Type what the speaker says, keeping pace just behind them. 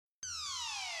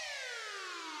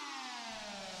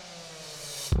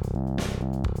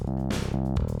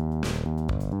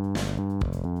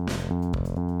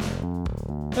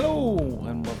Hello,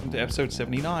 and welcome to episode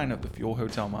 79 of the Fuel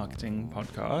Hotel Marketing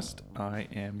Podcast. I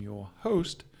am your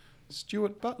host,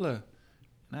 Stuart Butler,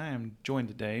 and I am joined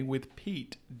today with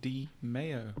Pete D.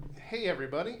 Mayo. Hey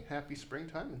everybody, happy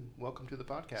springtime and welcome to the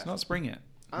podcast. It's not spring yet.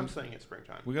 I'm saying it's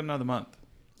springtime. We got another month.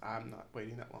 I'm not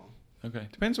waiting that long. Okay.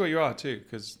 Depends where you are too,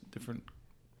 because different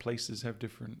places have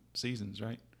different seasons,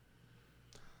 right?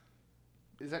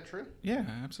 Is that true? Yeah,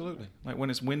 absolutely. Like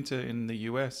when it's winter in the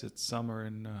US, it's summer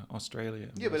in Australia.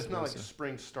 Yeah, but it's not like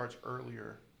spring starts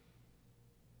earlier.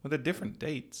 Well, they're different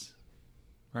dates,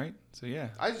 right? So yeah.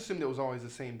 I just assumed it was always the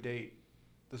same date.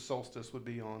 The solstice would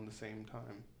be on the same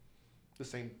time, the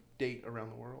same date around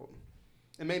the world.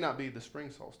 It may not be the spring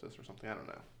solstice or something. I don't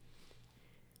know.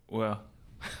 Well,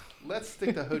 let's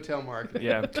stick to hotel marketing.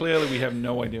 Yeah, clearly we have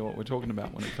no idea what we're talking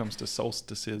about when it comes to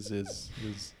solstices.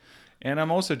 And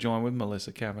I'm also joined with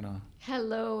Melissa Kavanaugh.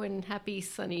 Hello and happy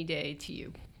sunny day to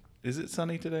you. Is it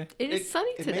sunny today? It is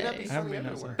sunny today. It may not be sunny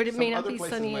everywhere. But it may not Some be other sunny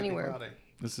places might be anywhere. cloudy.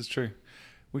 This is true.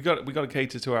 We got to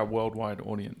cater to our worldwide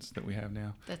audience that we have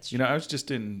now. That's true. You know, I was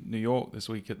just in New York this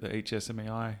week at the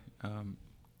HSMAI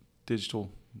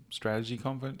Digital Strategy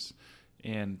Conference,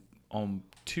 and on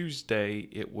Tuesday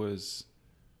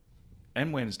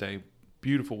and Wednesday,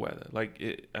 beautiful weather.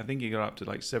 I think it got up to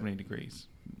like 70 degrees.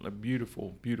 Like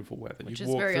beautiful, beautiful weather. Which you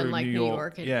is walk very through unlike New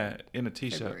York in a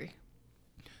t-shirt. February.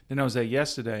 Then I was there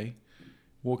yesterday,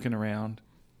 walking around,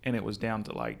 and it was down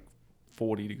to like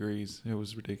 40 degrees. It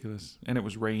was ridiculous, and it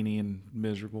was rainy and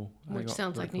miserable. Which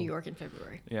sounds like New York in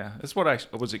February. Yeah, that's what I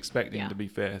was expecting. Yeah. To be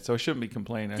fair, so I shouldn't be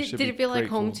complaining. Did it feel like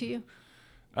home to you?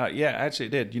 Yeah, actually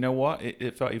it did. You know what?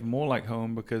 It felt even more like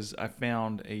home because I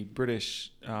found a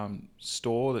British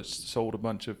store that sold a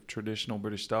bunch of traditional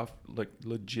British stuff, like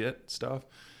legit stuff.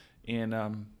 And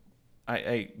I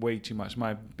ate way too much.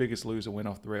 My biggest loser went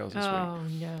off the rails this week. Oh,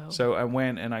 no. So I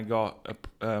went and I got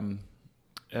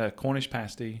a Cornish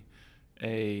pasty,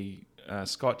 a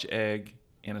Scotch egg,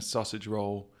 and a sausage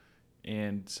roll,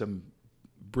 and some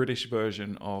British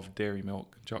version of dairy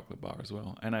milk chocolate bar as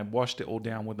well. And I washed it all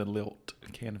down with a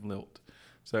can of Lilt.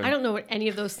 So I don't know what any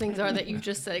of those things are that you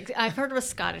just said. I've heard of a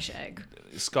Scottish egg.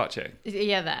 Scotch egg.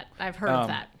 Yeah, that. I've heard of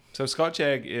that. So Scotch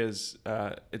egg is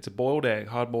it's a boiled egg,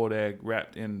 hard-boiled egg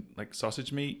wrapped in like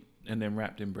sausage meat and then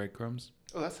wrapped in breadcrumbs.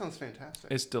 Oh, that sounds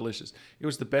fantastic. It's delicious. It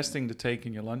was the best thing to take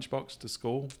in your lunchbox to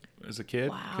school as a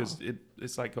kid because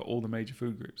it's like got all the major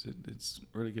food groups. It's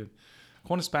really good.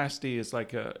 Cornish pasty is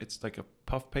like a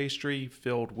puff pastry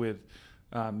filled with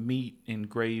meat and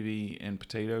gravy and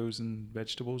potatoes and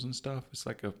vegetables and stuff. It's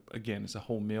like it's a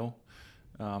whole meal.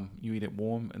 You eat it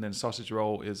warm, and then sausage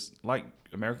roll is like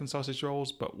American sausage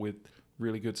rolls, but with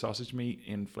really good sausage meat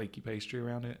and flaky pastry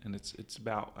around it, and it's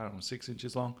about 6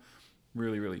 inches long.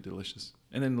 Really, really delicious.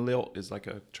 And then Lilt is like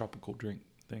a tropical drink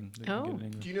thing that you can get in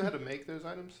England. Do you know how to make those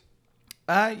items?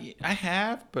 I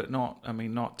have, but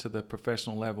not to the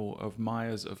professional level of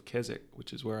Myers of Keswick,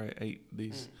 which is where I ate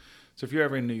these. So if you're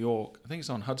ever in New York, I think it's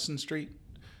on Hudson Street.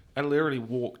 I literally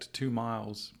walked 2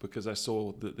 miles because I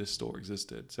saw that this store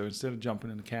existed. So instead of jumping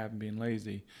in a cab and being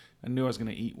lazy, I knew I was going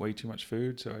to eat way too much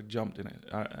food, so I jumped in it.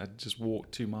 I just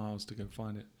walked 2 miles to go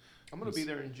find it. I'm going to be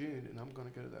there in June, and I'm going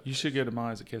to go to that place. You should go to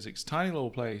Myers at Keswick. It's a tiny little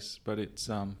place, but it's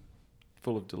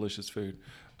full of delicious food.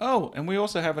 Oh, and we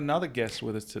also have another guest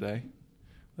with us today.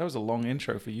 That was a long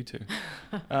intro for you two.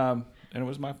 And it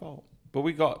was my fault. But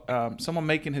we got someone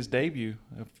making his debut,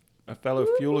 a fellow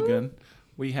Fueligan.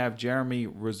 We have Jeremy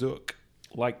Razuk,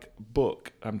 like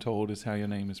book, I'm told is how your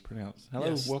name is pronounced. Hello,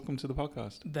 Yes. Welcome to the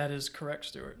podcast. That is correct,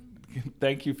 Stuart.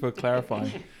 Thank you for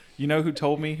clarifying. You know who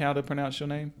told me how to pronounce your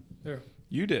name? Who?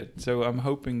 You did. So I'm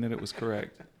hoping that it was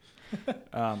correct.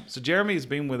 So Jeremy has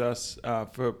been with us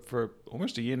for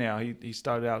almost a year now. He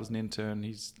started out as an intern.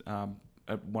 He's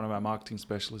one of our marketing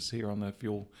specialists here on the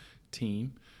Fuel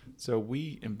team. So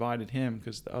we invited him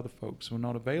because the other folks were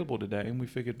not available today, and we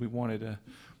figured we wanted a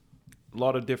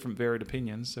lot of different varied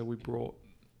opinions. So we brought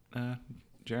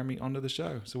Jeremy onto the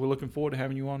show. So we're looking forward to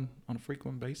having you on a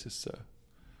frequent basis, sir.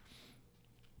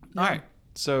 All right.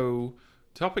 So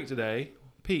topic today,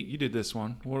 Pete, you did this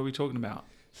one. What are we talking about?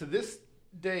 So this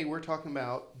day we're talking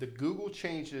about the Google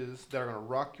changes that are going to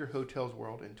rock your hotel's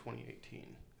world in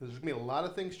 2018. There's going to be a lot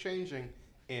of things changing,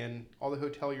 and all the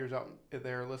hoteliers out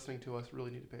there listening to us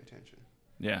really need to pay attention.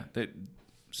 Yeah,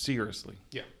 seriously.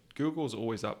 Yeah. Google's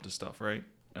always up to stuff, right?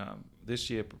 This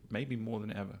year, maybe more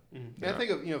than ever. Mm-hmm. And I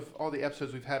think of all the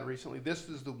episodes we've had recently, this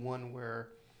is the one where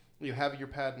you have your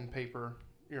pad and paper,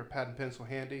 your pad and pencil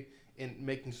handy, and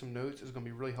making some notes is going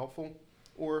to be really helpful.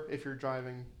 Or if you're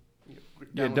driving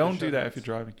Yeah, don't do that if you're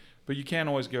driving. But you can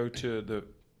always go to the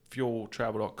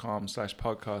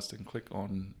fueltravel.com/podcast and click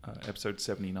on episode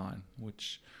 79,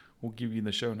 which will give you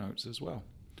the show notes as well.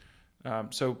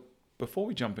 So before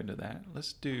we jump into that,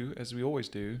 let's do, as we always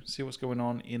do, see what's going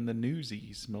on in the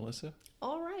newsies, Melissa.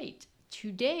 All right.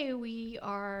 Today we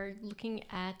are looking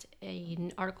at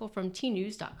an article from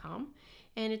tnews.com,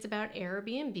 and it's about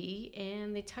Airbnb,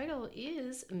 and the title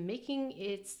is Making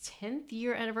Its 10th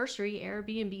Year Anniversary,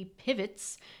 Airbnb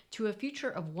Pivots to a Future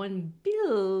of 1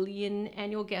 Billion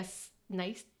Annual Guest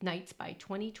Nights by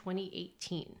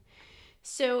 2018.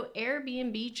 So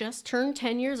Airbnb just turned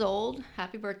 10 years old.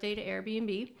 Happy birthday to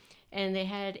Airbnb. And they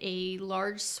had a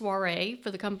large soiree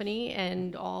for the company,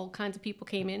 and all kinds of people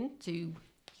came in to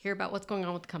hear about what's going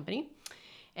on with the company.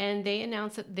 And they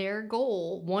announced that their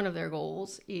goal, one of their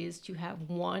goals, is to have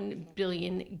 1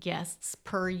 billion guests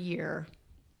per year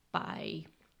by...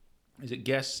 Is it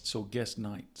guests or guest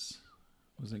nights?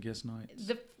 Was it guest nights?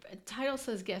 The title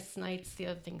says guest nights. The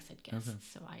other thing said guests. Okay.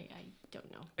 So I don't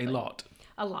know. A lot.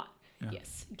 Yeah.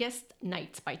 Yes. Guest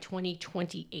nights by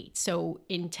 2028. So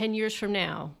in 10 years from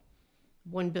now,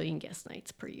 1 billion guest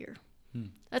nights per year.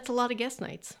 That's a lot of guest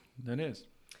nights. That is.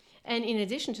 And in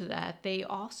addition to that, they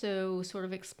also sort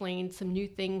of explained some new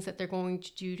things that they're going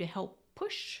to do to help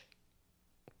push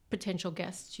potential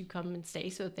guests to come and stay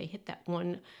so that they hit that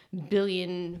 1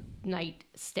 billion night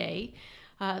stay,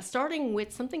 starting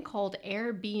with something called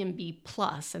Airbnb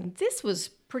Plus. And this was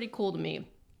pretty cool to me.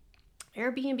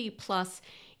 Airbnb Plus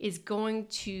is going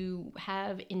to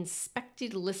have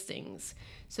inspected listings.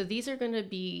 So these are going to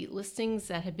be listings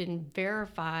that have been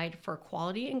verified for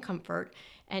quality and comfort,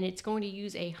 and it's going to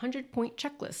use a 100-point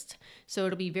checklist. So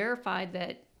it'll be verified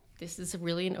that this is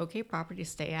really an okay property to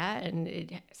stay at, and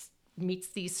it meets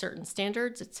these certain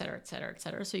standards, et cetera, et cetera, et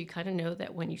cetera. So you kind of know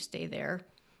that when you stay there,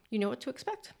 you know what to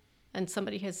expect. And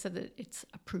somebody has said that it's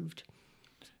approved.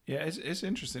 Yeah, it's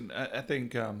interesting. I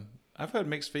think I've heard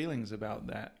mixed feelings about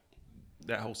that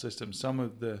whole system. Some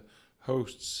of the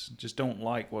hosts just don't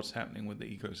like what's happening with the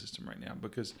ecosystem right now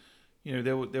because,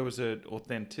 there was an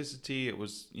authenticity. It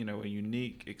was, a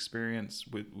unique experience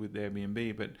with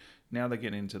Airbnb, but now they're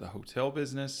getting into the hotel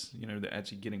business. They're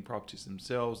actually getting properties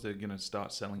themselves. They're going to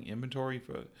start selling inventory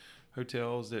for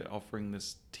hotels. They're offering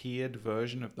this tiered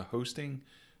version of the hosting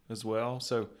as well.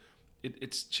 So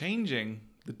it's changing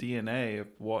the DNA of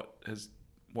what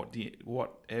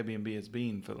Airbnb has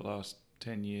been for the last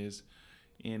 10 years.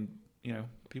 And,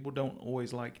 people don't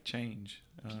always like change.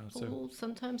 People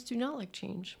sometimes do not like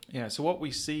change. Yeah, so what we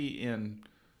see in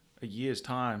a year's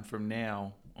time from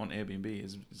now on Airbnb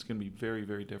is going to be very,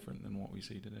 very different than what we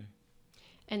see today.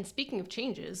 And speaking of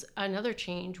changes, another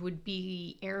change would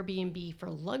be Airbnb for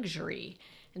luxury.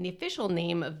 And the official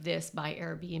name of this by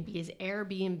Airbnb is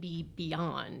Airbnb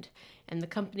Beyond. And the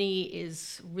company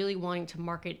is really wanting to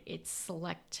market its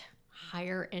select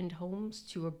higher-end homes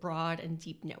to a broad and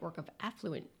deep network of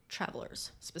affluent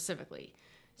travelers specifically.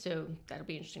 So that'll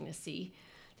be interesting to see.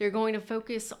 They're going to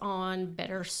focus on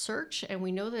better search, and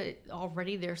we know that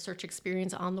already their search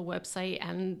experience on the website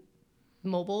and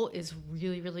mobile is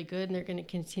really, really good, and they're going to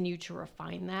continue to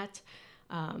refine that.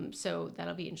 So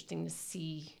that'll be interesting to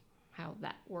see how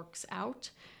that works out.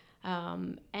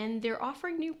 And they're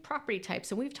offering new property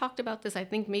types, and we've talked about this, I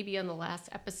think, maybe on the last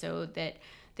episode, that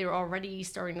they're already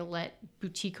starting to let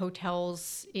boutique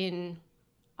hotels in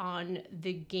on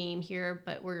the game here,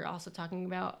 but we're also talking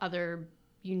about other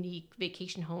unique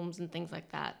vacation homes and things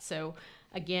like that. So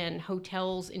again,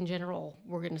 hotels in general,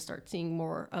 we're going to start seeing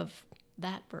more of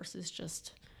that versus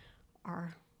just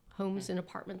our homes and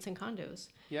apartments and condos.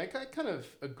 Yeah, I kind of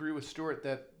agree with Stuart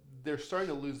that they're starting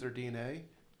to lose their DNA.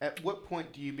 At what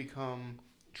point do you become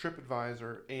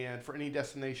TripAdvisor, and for any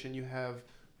destination you have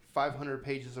 500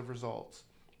 pages of results?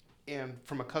 And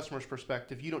from a customer's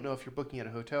perspective, you don't know if you're booking at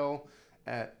a hotel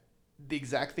at the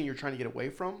exact thing you're trying to get away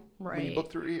from when you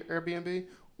book through Airbnb,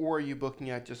 or are you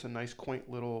booking at just a nice, quaint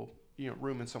little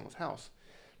room in someone's house?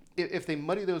 If they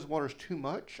muddy those waters too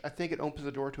much, I think it opens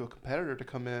the door to a competitor to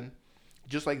come in,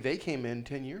 just like they came in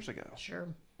 10 years ago. Sure.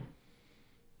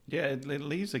 Yeah, it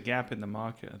leaves a gap in the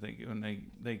market, I think, when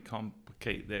they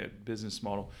complicate their business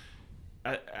model.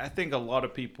 I think a lot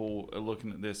of people are looking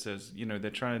at this as,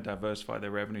 they're trying to diversify their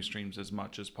revenue streams as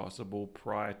much as possible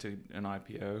prior to an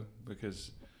IPO because,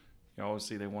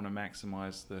 obviously they want to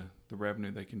maximize the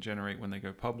revenue they can generate when they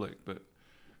go public. But,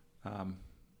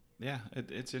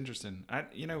 it's interesting. Have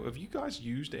you guys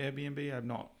used Airbnb? I've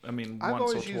not. I mean, I've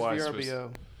once always or twice. Used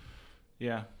VRBO.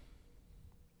 Yeah.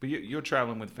 But you're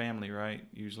traveling with family, right,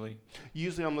 usually?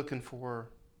 Usually I'm looking for...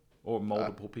 Or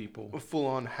multiple people. A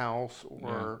full-on house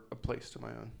or a place to my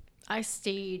own. I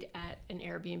stayed at an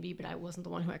Airbnb, but I wasn't the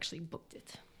one who actually booked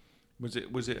it. Was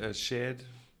it a shared?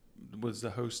 Was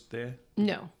the host there?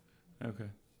 No. Okay.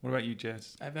 What about you,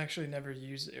 Jess? I've actually never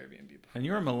used Airbnb before. And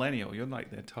you're a millennial. You're like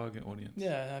their target audience.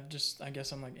 Yeah, I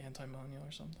guess I'm like anti-millennial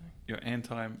or something. You're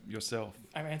anti yourself.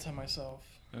 I'm anti myself.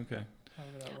 Okay.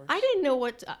 However that works. I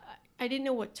didn't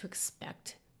know what to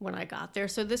expect when I got there.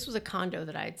 So this was a condo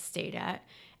that I had stayed at,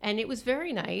 and it was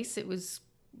very nice. It was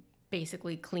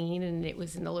basically clean, and it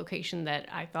was in the location that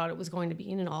I thought it was going to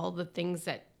be in, and all the things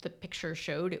that the picture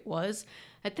showed it was.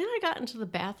 But then I got into the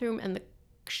bathroom, and the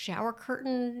shower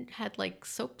curtain had like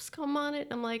soap scum on it.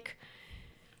 I'm like,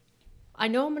 I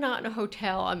know I'm not in a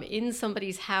hotel. I'm in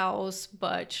somebody's house,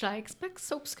 but should I expect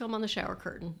soap scum on the shower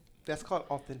curtain? That's called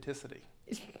authenticity.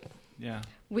 Yeah.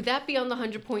 Would that be on the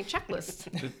 100-point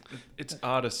checklist? It's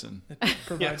artisan. It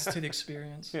provides to the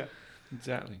experience. Yeah.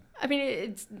 Exactly. I mean,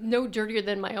 it's no dirtier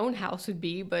than my own house would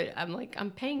be, but I'm like, I'm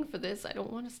paying for this. I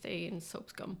don't want to stay in soap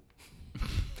scum.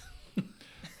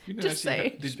 Just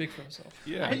say. They speak for themselves.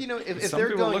 Yeah. But if Some they're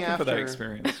people are going looking after for that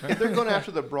experience, right? if they're going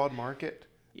after the broad market,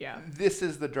 Yeah. this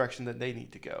is the direction that they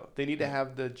need to go. They need to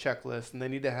have the checklist, and they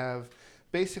need to have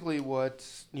basically what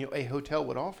a hotel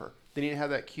would offer. They need to have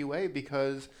that QA,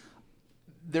 because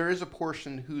there is a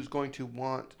portion who's going to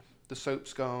want the soap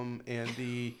scum and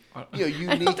the unique.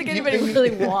 I don't think anybody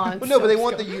really wants. Well, no, but they soap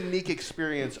want scum. the unique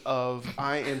experience of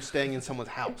I am staying in someone's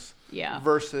house. Yeah.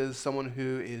 Versus someone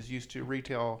who is used to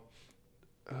retail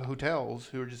hotels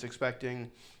who are just expecting,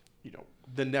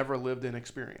 the never lived in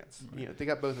experience. Right. They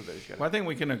got both of those. Well, I think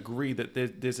we can agree that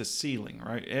there's a ceiling,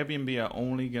 right? Airbnb are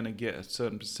only going to get a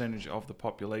certain percentage of the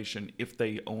population if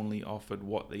they only offered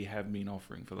what they have been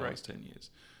offering for the last 10 years.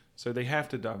 So they have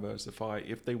to diversify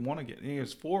if they want to get.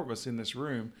 There's 4 of us in this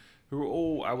room who are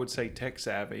all, I would say, tech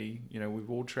savvy. We've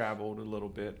all traveled a little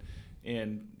bit,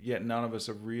 and yet none of us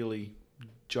have really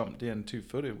jumped in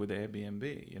 2-footed with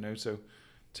Airbnb. So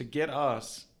to get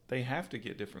us, they have to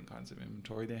get different kinds of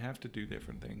inventory. They have to do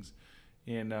different things.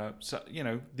 And so,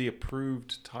 the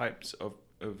approved types of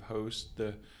hosts,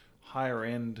 the higher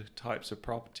end types of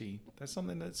property, that's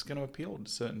something that's going to appeal to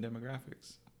certain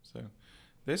demographics. So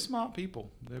they're smart people.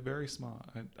 They're very smart.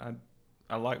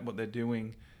 I like what they're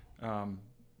doing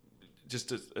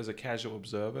just as a casual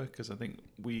observer, because I think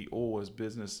we all as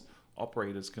business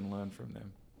operators can learn from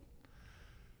them.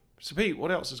 So, Pete, what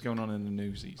else is going on in the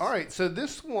newsies? All right, so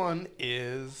this one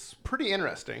is pretty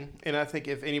interesting, and I think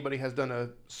if anybody has done a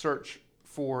search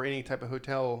for any type of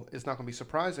hotel, it's not going to be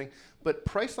surprising. But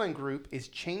Priceline Group is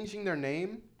changing their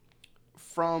name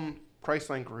from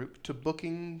Priceline Group to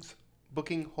Booking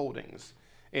Holdings,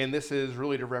 and this is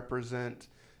really to represent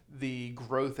the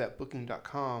growth that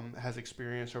Booking.com has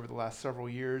experienced over the last several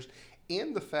years,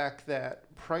 and the fact that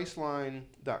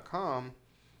Priceline.com,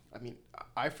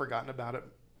 I've forgotten about it,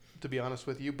 to be honest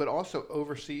with you, but also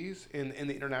overseas in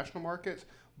the international markets,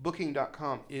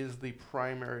 Booking.com is the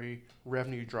primary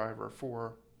revenue driver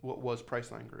for what was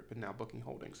Priceline Group and now Booking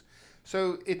Holdings.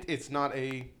 So it's not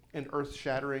an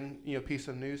earth-shattering piece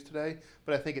of news today,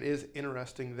 but I think it is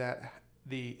interesting that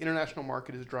the international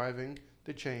market is driving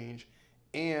the change,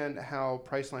 and how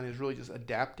Priceline is really just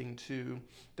adapting to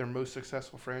their most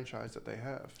successful franchise that they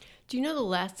have. Do you know the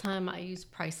last time I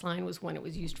used Priceline was when it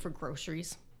was used for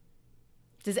groceries?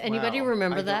 Does anybody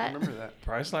remember that? I don't remember that.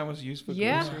 Priceline was used for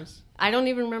Yeah. groceries? I don't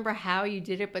even remember how you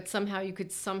did it, but somehow you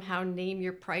could name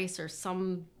your price or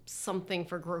something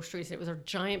for groceries. It was a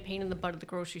giant pain in the butt at the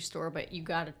grocery store, but you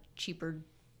got a cheaper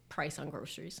price on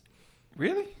groceries.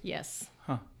 Really? Yes.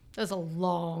 Huh. That was a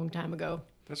long time ago.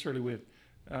 That's really weird.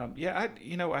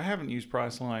 I haven't used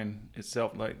Priceline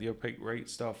itself, like the opaque rate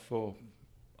stuff, for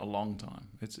a long time.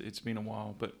 It's been a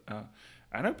while, but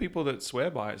I know people that swear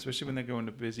by it, especially when they go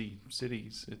into busy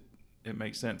cities. It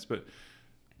makes sense. But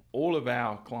all of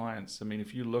our clients,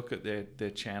 if you look at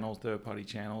their channels, third-party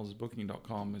channels,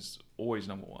 Booking.com is always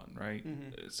number one, right?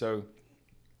 Mm-hmm. So,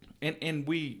 and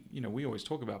we always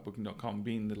talk about Booking.com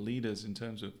being the leaders in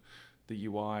terms of the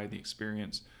UI, the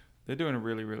experience. They're doing a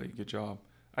really, really good job.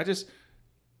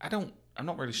 I'm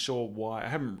not really sure why.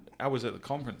 I was at the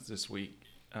conference this week,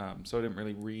 so I didn't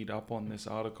really read up on this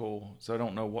article, so I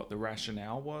don't know what the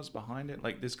rationale was behind it.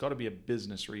 Like, there's got to be a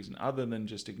business reason other than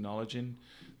just acknowledging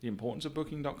the importance of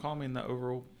Booking.com in the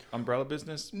overall umbrella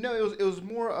business. No, it was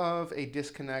more of a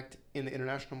disconnect in the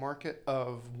international market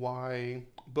of why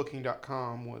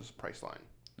Booking.com was Priceline.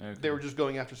 Okay. They were just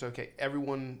going after,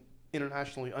 everyone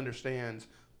internationally understands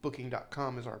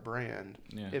Booking.com is our brand.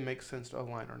 Yeah. It makes sense to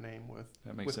align our name with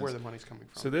sense. where the money's coming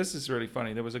from. So this is really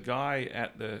funny. There was a guy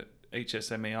at the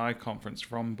HSMAI conference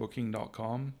from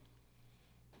Booking.com,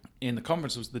 and the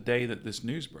conference was the day that this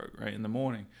news broke, right, in the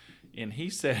morning. And he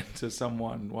said to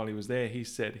someone while he was there, he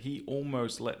said he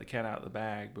almost let the cat out of the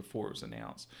bag before it was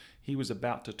announced. He was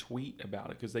about to tweet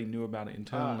about it because they knew about it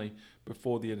internally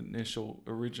before the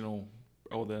original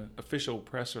or the official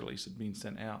press release had been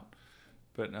sent out.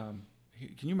 But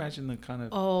can you imagine the kind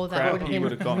of that crap would he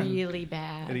would have have gotten? been really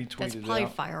bad. that he That's tweeted probably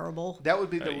out? fireable. That would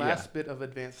be the Yeah. last bit of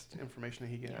advanced information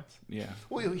that he gets. Yeah.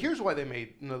 Well, here's why they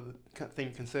made another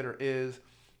thing to consider is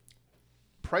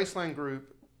Priceline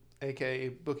Group, aka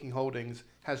Booking Holdings,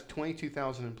 has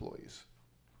 22,000 employees.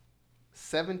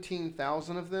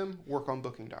 17,000 of them work on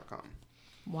Booking.com.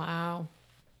 Wow.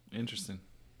 Interesting.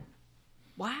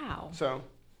 Wow. So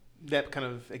that kind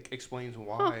of explains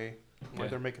why Yeah.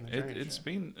 they're making the change. It's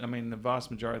been, I mean, the vast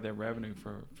majority of their revenue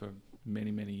for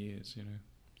many, many years, you know.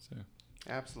 So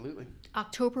Absolutely.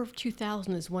 October of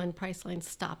 2000 is when Priceline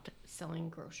stopped selling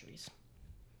groceries.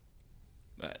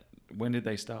 when did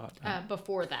they start?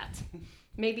 Before that.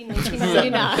 Maybe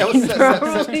 1999. That was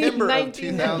Probably September of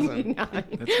 2000.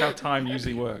 1999. That's how time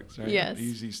usually works, right? Yes. You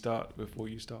usually start before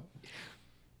you stop.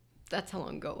 That's how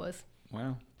long ago it was.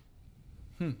 Wow.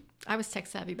 I was tech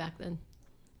savvy back then.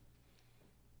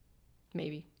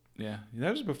 Maybe. Yeah.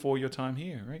 That was before your time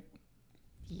here, right?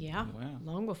 Yeah. Wow.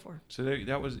 Long before. So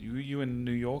that was, were you in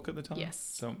New York at the time?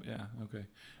 Yes. So, yeah, okay.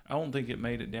 I don't think it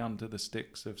made it down to the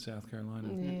sticks of South Carolina.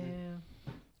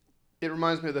 Yeah. It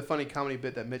reminds me of the funny comedy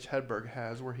bit that Mitch Hedberg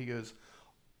has where he goes,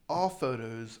 all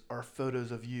photos are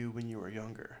photos of you when you were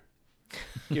younger.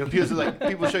 You know,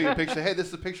 people show you a picture. Hey, this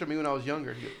is a picture of me when I was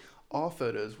younger. He goes, all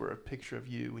photos were a picture of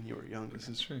you when you were younger. This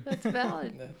is true. That's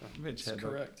valid. Mitch That's Hedberg.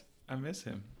 correct. I miss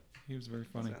him. He was very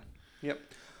funny. So, yep.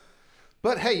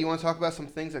 But hey, you want to talk about some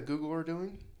things that Google are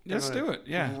doing? Let's They're do gonna it.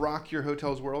 Yeah. Rock your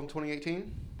hotel's world in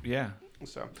 2018? Yeah.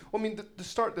 So, well, I mean, to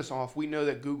start this off, we know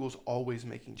that Google's always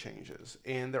making changes,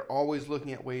 and they're always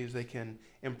looking at ways they can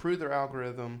improve their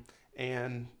algorithm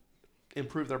and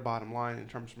improve their bottom line in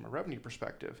terms from a revenue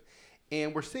perspective.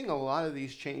 And we're seeing a lot of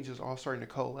these changes all starting to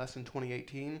coalesce in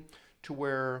 2018 to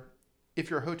where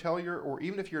if you're a hotelier, or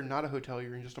even if you're not a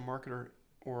hotelier, you're just a marketer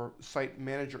or site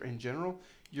manager in general,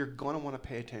 you're going to want to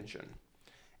pay attention.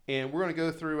 And we're going to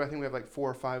go through, I think we have like 4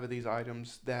 or 5 of these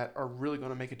items that are really going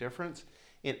to make a difference.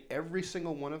 And every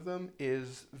single one of them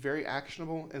is very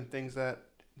actionable and things that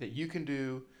you can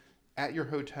do at your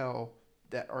hotel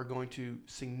that are going to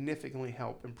significantly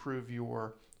help improve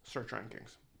your search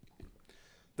rankings.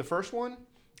 The first one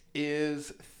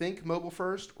is think mobile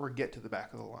first or get to the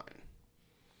back of the line.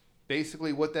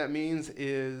 Basically, what that means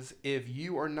is if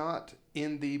you are not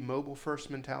in the mobile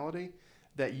first mentality,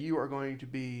 that you are going to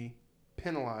be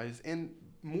penalized and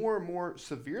more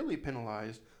severely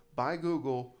penalized by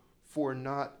Google for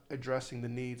not addressing the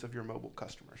needs of your mobile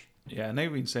customers. Yeah, and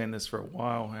they've been saying this for a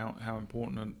while, how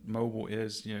important mobile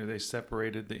is. You know, they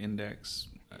separated the index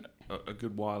a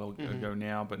good while ago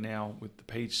now, but now with the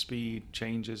page speed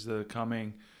changes that are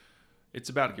coming, it's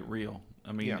about to get real.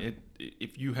 I mean,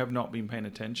 if you have not been paying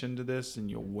attention to this, then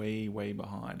you're way, way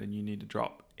behind, and you need to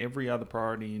drop every other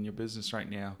priority in your business right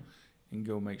now and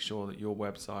go make sure that your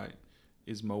website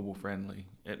is mobile friendly,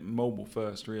 at mobile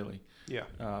first, really. Yeah.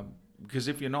 Because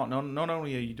if you're not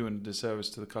only are you doing a disservice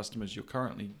to the customers you're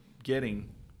currently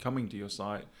coming to your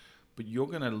site, but you're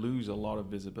going to lose a lot of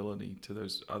visibility to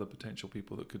those other potential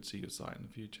people that could see your site in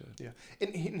the future. Yeah.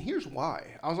 And here's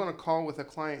why. I was on a call with a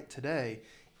client today,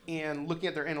 and looking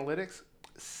at their analytics,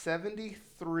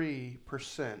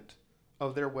 73%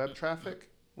 of their web traffic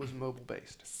was mobile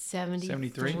based.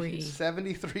 73.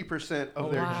 73%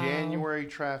 of their January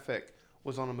traffic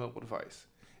was on a mobile device.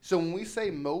 So when we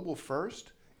say mobile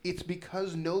first, it's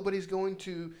because nobody's going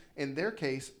to, in their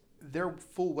case, their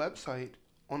full website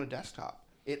on a desktop.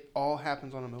 It all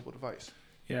happens on a mobile device.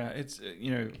 Yeah, it's,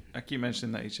 you know, I keep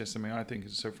mentioning that HSMA. I think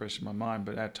it's so fresh in my mind,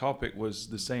 but our topic was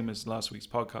the same as last week's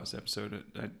podcast episode.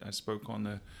 I spoke on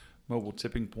the mobile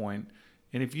tipping point.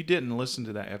 And if you didn't listen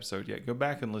to that episode yet, go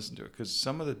back and listen to it, because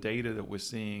some of the data that we're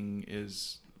seeing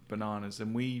is bananas.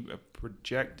 And we are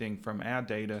projecting from our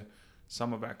data,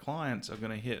 some of our clients are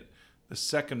going to hit the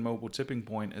second mobile tipping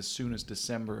point as soon as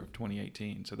December of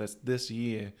 2018. So that's this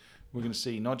year. We're going to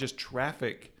see not just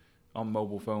traffic on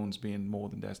mobile phones being more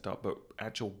than desktop, but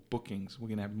actual bookings. We're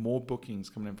going to have more bookings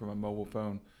coming in from a mobile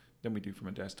phone than we do from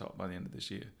a desktop by the end of this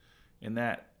year. And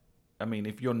that, I mean,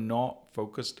 if you're not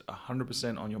focused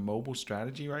 100% on your mobile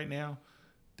strategy right now,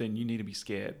 then you need to be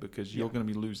scared, because you're going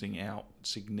to be losing out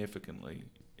significantly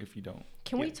if you don't.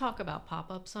 Can we talk about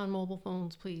pop-ups on mobile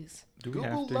phones, please? Do we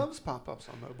Google have to? loves pop-ups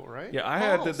on mobile, right? Yeah, I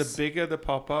heard that the False. bigger the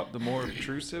pop-up, the more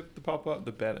obtrusive the pop-up,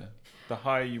 the better. The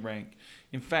higher you rank.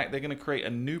 In fact, they're going to create a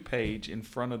new page in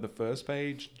front of the first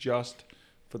page just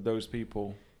for those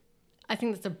people. I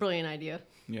think that's a brilliant idea.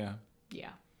 Yeah.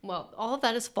 Yeah. Well, all of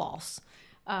that is false.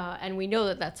 And we know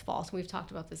that that's false. We've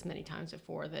talked about this many times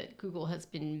before, that Google has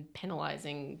been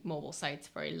penalizing mobile sites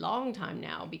for a long time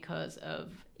now because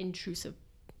of intrusive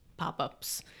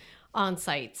pop-ups on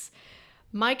sites.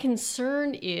 My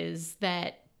concern is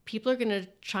that people are going to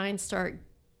try and start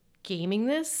gaming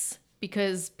this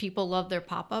because people love their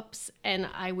pop-ups. And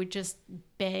I would just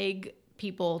beg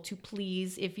people to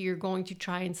please, if you're going to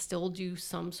try and still do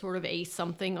some sort of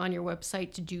something on your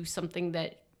website, to do something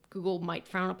that Google might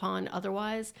frown upon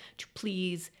otherwise, to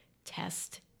please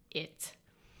test it.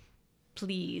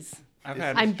 Please.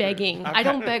 I'm begging. I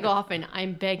don't beg often.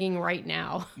 I'm begging right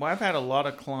now. Well, I've had a lot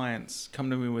of clients come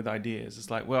to me with ideas. It's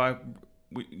like, well,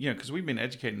 because we've been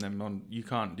educating them on you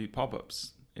can't do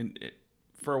pop-ups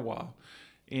for a while,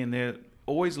 and they're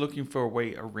always looking for a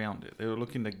way around it. They're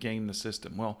looking to game the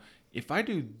system. Well, if I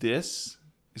do this,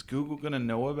 is Google going to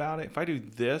know about it? If I do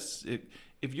this,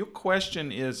 if your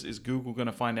question is Google going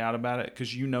to find out about it?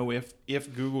 Because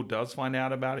if Google does find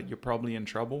out about it, you're probably in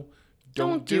trouble.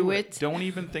 Don't do it. Don't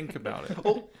even think about it.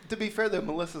 Well, to be fair, though,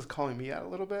 Melissa's calling me out a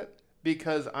little bit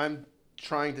because I'm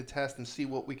trying to test and see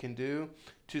what we can do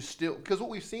because what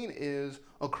we've seen is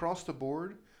across the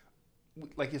board,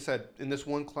 like you said, in this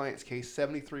one client's case,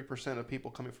 73% of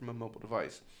people coming from a mobile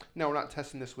device. Now, we're not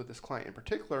testing this with this client in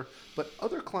particular, but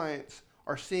other clients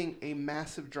are seeing a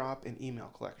massive drop in email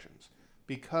collections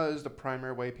because the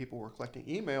primary way people were collecting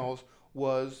emails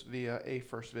was via a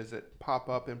first visit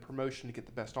pop-up and promotion to get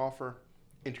the best offer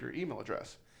into your email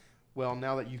address. Well,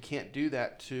 now that you can't do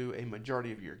that to a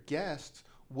majority of your guests,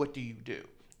 what do you do?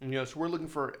 And, so we're looking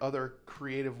for other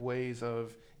creative ways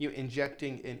of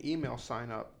injecting an email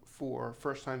sign-up for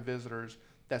first-time visitors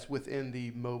that's within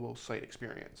the mobile site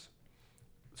experience.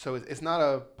 So it's not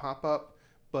a pop-up,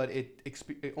 but it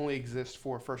only exists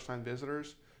for first-time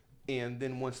visitors. And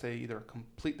then once they either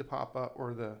complete the pop-up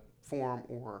or the form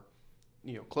or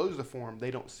close the form,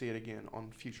 they don't see it again on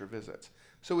future visits.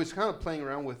 So it's kind of playing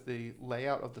around with the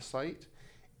layout of the site.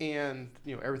 And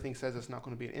everything says it's not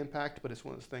going to be an impact, but it's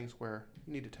one of those things where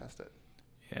you need to test it.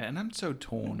 Yeah, and I'm so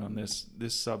torn on this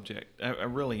subject. I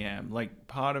really am. Like,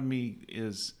 part of me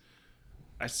is,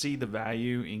 I see the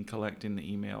value in collecting the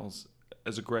emails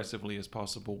as aggressively as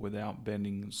possible without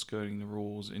bending and skirting the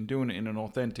rules, and doing it in an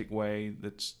authentic way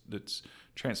that's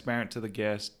transparent to the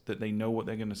guest, that they know what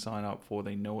they're going to sign up for,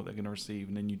 they know what they're going to receive,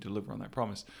 and then you deliver on that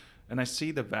promise. And I see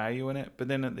the value in it, but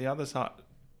then at the other side,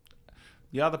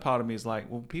 the other part of me is like,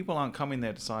 well, people aren't coming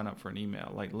there to sign up for an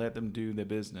email. Like, let them do their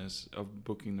business of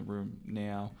booking the room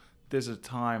now. There's a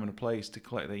time and a place to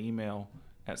collect the email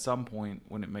at some point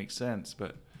when it makes sense.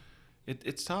 But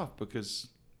it's tough because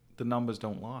the numbers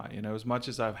don't lie. As much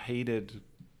as I've hated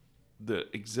the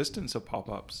existence of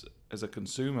pop-ups as a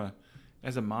consumer,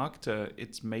 as a marketer,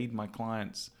 it's made my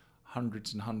clients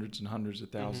hundreds and hundreds and hundreds of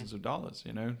thousands of dollars,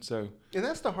 So, and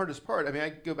that's the hardest part. I mean,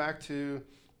 I go back to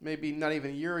maybe not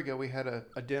even a year ago, we had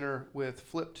a dinner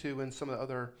with Flip2 and some of the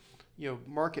other,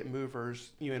 market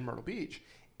movers, in Myrtle Beach.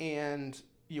 And,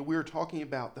 we were talking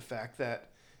about the fact that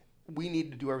we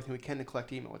need to do everything we can to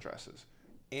collect email addresses.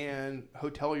 And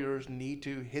hoteliers need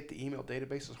to hit the email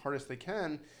database as hard as they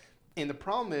can. And the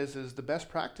problem is the best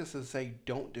practices say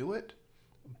don't do it.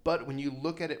 But when you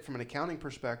look at it from an accounting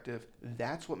perspective,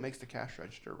 that's what makes the cash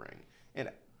register ring. And,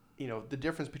 the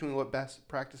difference between what best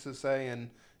practices say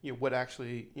and what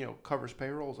actually covers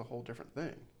payroll is a whole different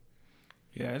thing.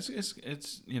 Yeah,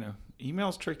 it's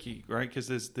email's tricky, right? Because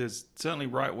there's certainly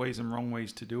right ways and wrong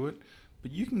ways to do it,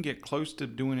 but you can get close to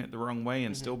doing it the wrong way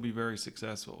and still be very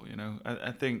successful.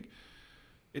 I think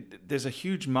there's a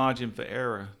huge margin for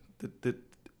error that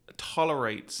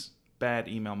tolerates bad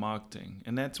email marketing,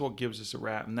 and that's what gives us a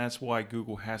rap, and that's why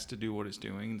Google has to do what it's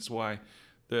doing. It's why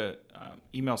the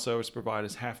email service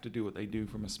providers have to do what they do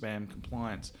from a spam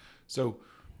compliance. So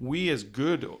we as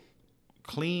good,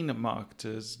 clean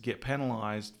marketers get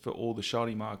penalized for all the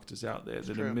shoddy marketers out there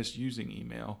that are misusing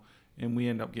email, and we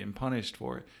end up getting punished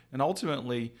for it. And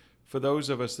ultimately, for those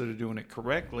of us that are doing it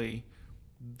correctly,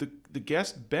 the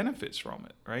guest benefits from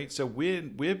it, right? So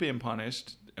we're being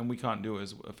punished, and we can't do it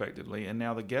as effectively, and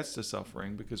now the guests are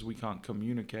suffering because we can't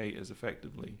communicate as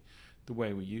effectively the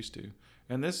way we used to.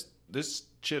 And this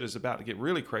shit is about to get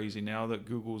really crazy now that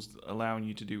Google's allowing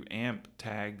you to do AMP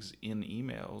tags in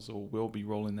emails, or will be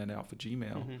rolling that out for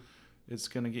Gmail. It's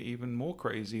going to get even more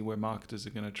crazy where marketers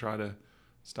are going to try to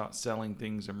start selling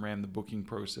things and ram the booking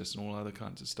process and all other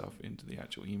kinds of stuff into the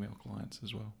actual email clients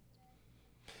as well.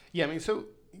 Yeah, I mean, so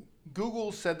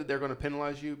Google said that they're going to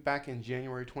penalize you back in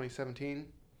January 2017.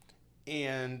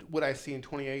 And what I see in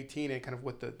 2018 and kind of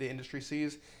what the industry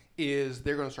sees is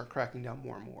they're going to start cracking down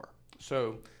more and more.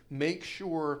 So make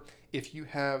sure if you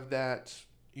have that,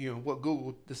 what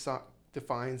Google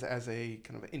defines as a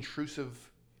kind of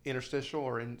intrusive interstitial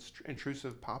or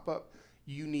intrusive pop-up,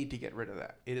 you need to get rid of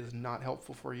that. It is not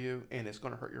helpful for you, and it's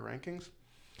going to hurt your rankings.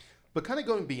 But kind of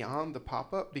going beyond the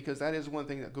pop-up, because that is one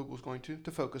thing that Google's going to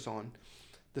focus on.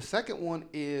 The second one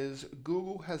is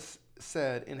Google has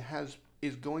said and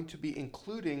is going to be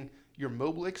including your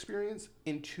mobile experience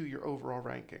into your overall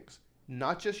rankings.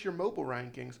 Not just your mobile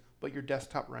rankings, but your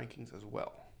desktop rankings as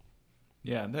well.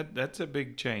 Yeah, that's a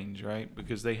big change, right?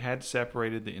 Because they had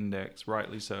separated the index,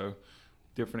 rightly so,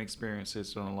 different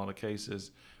experiences in a lot of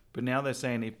cases. But now they're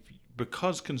saying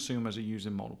because consumers are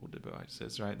using multiple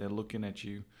devices, right? They're looking at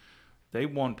you. They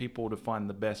want people to find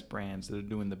the best brands that are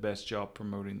doing the best job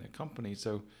promoting their company.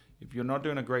 So if you're not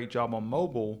doing a great job on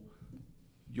mobile,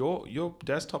 your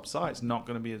desktop site's not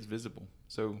going to be as visible.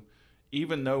 So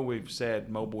even though we've said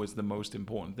mobile is the most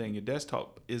important thing, your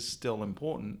desktop is still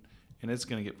important, and it's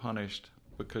going to get punished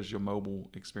because your mobile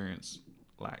experience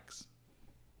lacks.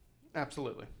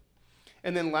 Absolutely.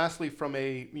 And then lastly, from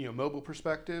a mobile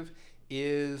perspective,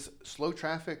 is slow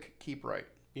traffic keep right.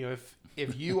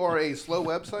 If you are a slow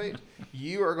website,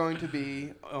 you are going to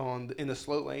be in the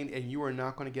slow lane, and you are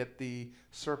not going to get the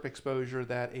SERP exposure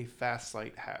that a fast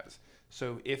site has.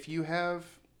 So if you have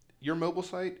your mobile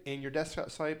site and your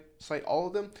desktop site, all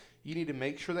of them, you need to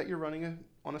make sure that you're running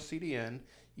on a CDN.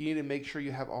 You need to make sure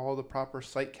you have all the proper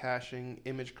site caching,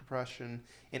 image compression,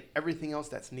 and everything else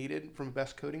that's needed from a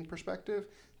best coding perspective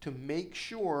to make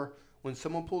sure when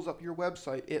someone pulls up your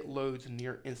website, it loads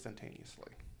near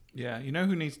instantaneously. Yeah, you know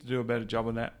who needs to do a better job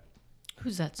of that?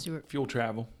 Who's that, Stuart? Fuel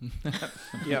Travel.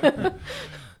 Yep.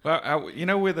 Well,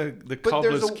 where the But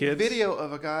cobbler's there's a kids. video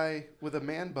of a guy with a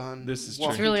man bun. This is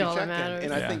walking true. It's really to all that check-in, matters.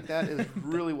 and Yeah. I think that is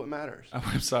really what matters. Our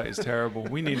website is terrible.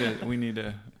 We need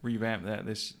to revamp that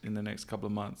in the next couple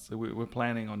of months. So we're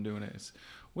planning on doing it.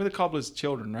 We're the cobbler's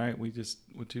children, right? We're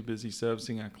too busy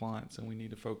servicing our clients, and we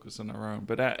need to focus on our own.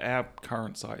 But our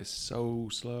current site is so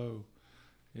slow.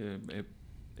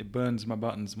 It burns my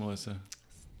buttons, Melissa.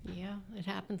 Yeah, it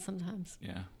happens sometimes.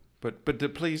 Yeah. But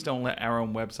please don't let our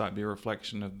own website be a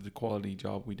reflection of the quality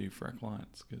job we do for our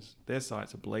clients, because their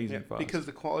sites are blazing fast. Because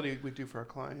the quality we do for our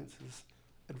clients is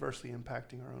adversely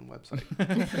impacting our own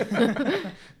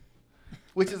website.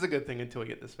 Which is a good thing until we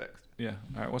get this fixed. Yeah.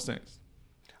 All right. What's next?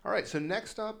 All right. So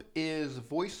next up is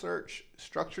voice search,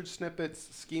 structured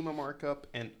snippets, schema markup,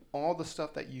 and all the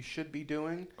stuff that you should be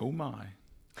doing Oh my.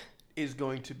 is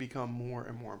going to become more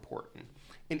and more important.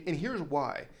 And here's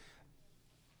why.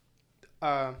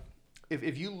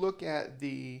 If you look at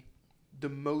the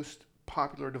most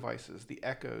popular devices, the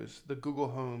Echoes, the Google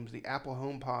Homes, the Apple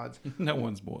HomePods. No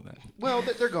one's bought that. Well,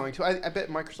 they're going to. I bet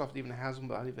Microsoft even has one,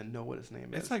 but I don't even know what his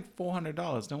name is. It's like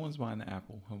 $400. No one's buying the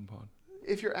Apple HomePod.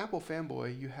 If you're Apple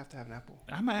fanboy, you have to have an Apple.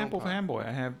 I'm an Apple HomePod. fanboy.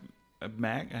 I have a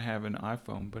Mac. I have an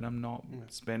iPhone, but I'm not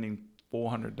spending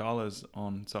 $400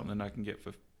 on something I can get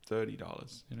for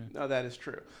 $30. No, that is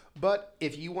true. But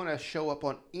if you want to show up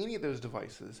on any of those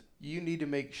devices, you need to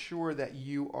make sure that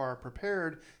you are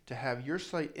prepared to have your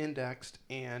site indexed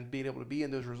and being able to be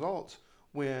in those results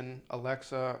when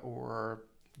Alexa or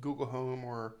Google Home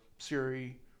or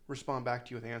Siri respond back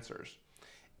to you with answers.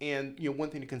 And one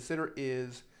thing to consider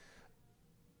is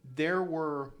there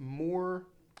were one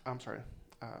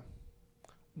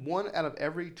out of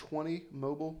every 20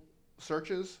 mobile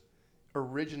searches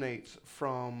originates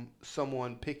from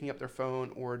someone picking up their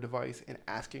phone or a device and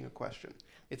asking a question.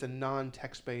 It's a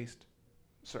non-text based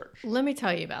search. Let me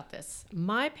tell you about this.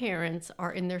 My parents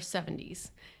are in their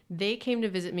 70s. They came to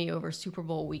visit me over Super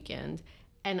Bowl weekend,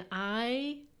 and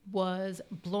I was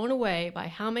blown away by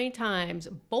how many times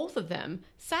both of them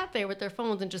sat there with their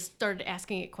phones and just started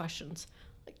asking it questions.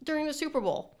 Like during the Super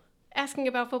Bowl, asking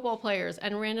about football players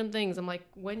and random things. I'm like,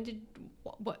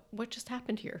 what just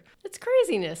happened here? It's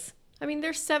craziness. I mean,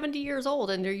 they're 70 years old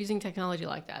and they're using technology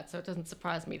like that, so it doesn't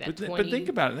surprise me that But think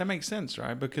about it. That makes sense,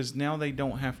 right? Because now they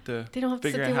don't have to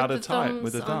figure out how to type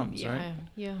with the thumbs, right?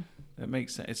 Yeah. That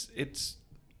makes sense.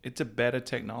 It's a better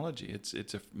technology.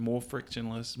 It's a more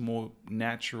frictionless, more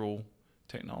natural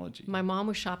technology. My mom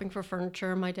was shopping for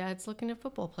furniture. My dad's looking at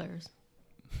football players.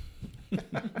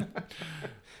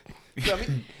 So, I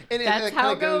mean, and That's it how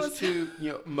kind it of goes. goes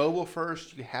to mobile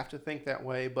first. You have to think that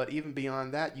way, but even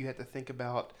beyond that, you have to think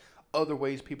about other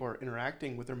ways people are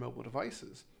interacting with their mobile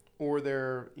devices or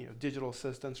their digital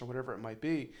assistants or whatever it might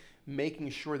be. Making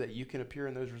sure that you can appear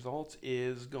in those results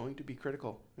is going to be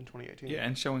critical in 2018. Yeah,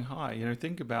 and showing high.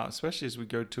 Think about, especially as we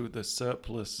go to the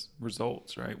surplus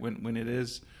results, right? When it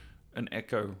is an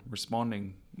Echo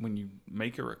responding when you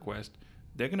make a request,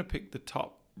 they're going to pick the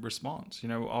top response.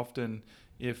 Often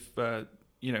if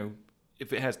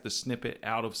if it has the snippet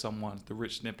out of someone, the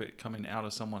rich snippet coming out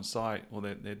of someone's site, or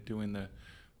they're doing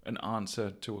an answer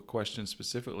to a question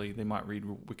specifically, they might read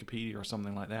Wikipedia or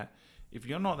something like that. If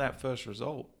you're not that first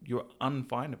result, you're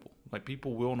unfindable. Like,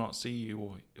 people will not see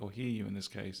you or hear you in this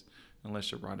case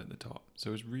unless you're right at the top.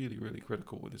 So it's really, really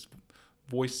critical with this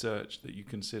voice search that you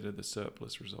consider the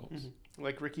surplus results. Mm-hmm.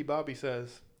 Like Ricky Bobby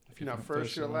says, if you're not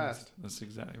first, you're last. That's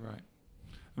exactly right.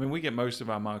 I mean, we get most of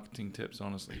our marketing tips,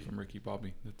 honestly, from Ricky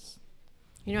Bobby. That's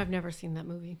I've never seen that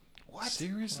movie. What?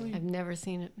 Seriously? I've never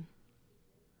seen it.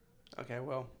 Okay,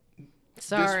 well,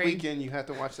 Sorry. this weekend you have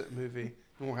to watch that movie,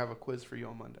 and we'll have a quiz for you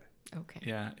on Monday. Okay.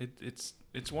 Yeah,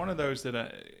 it's one of those that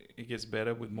it gets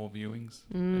better with more viewings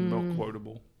and more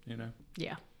quotable, you know?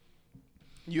 Yeah.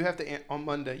 You have to, on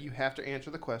Monday, you have to answer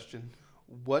the question,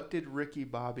 what did Ricky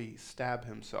Bobby stab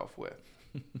himself with?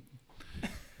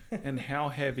 And how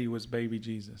heavy was baby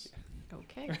Jesus?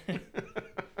 Okay.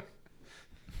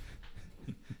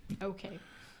 Okay.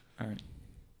 All right.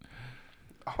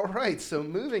 All right, so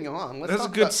moving on. That was a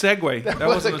good segue. That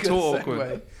wasn't at all segue.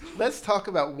 awkward. Let's talk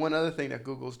about one other thing that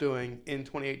Google's doing in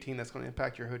 2018 that's going to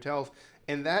impact your hotels,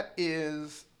 and that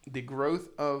is the growth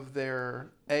of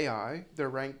their AI,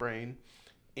 their RankBrain,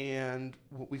 and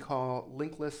what we call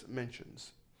linkless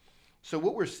mentions. So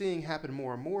what we're seeing happen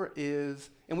more and more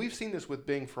is, and we've seen this with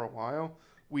Bing for a while,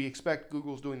 we expect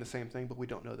Google's doing the same thing, but we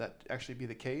don't know that to actually be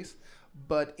the case.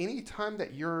 But anytime that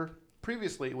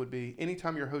previously it would be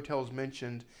anytime your hotel is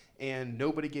mentioned and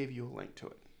nobody gave you a link to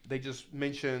it. They just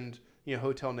mentioned,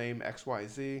 hotel name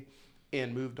XYZ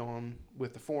and moved on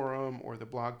with the forum or the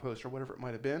blog post or whatever it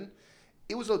might have been.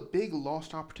 It was a big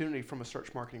lost opportunity from a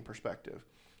search marketing perspective.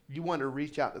 You want to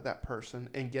reach out to that person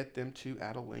and get them to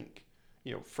add a link,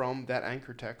 from that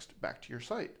anchor text back to your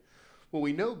site. Well,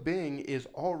 we know Bing is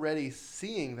already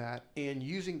seeing that and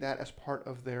using that as part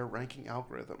of their ranking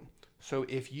algorithm. So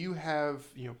if you have,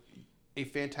 a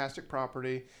fantastic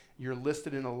property, you're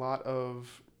listed in a lot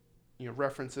of,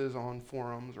 references on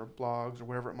forums or blogs or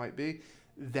whatever it might be,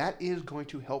 that is going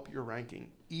to help your ranking,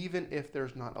 even if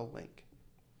there's not a link.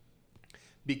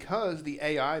 Because the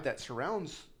AI that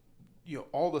surrounds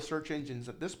all the search engines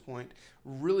at this point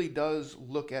really does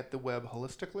look at the web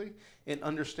holistically and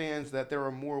understands that there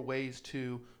are more ways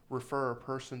to refer a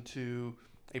person to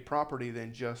a property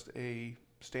than just a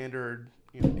standard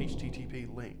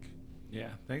HTTP link. Yeah,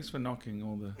 thanks for knocking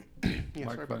all the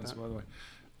microphones, by the way.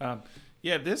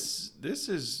 This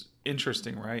is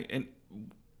interesting, right? And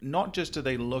not just are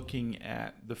they looking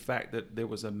at the fact that there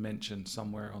was a mention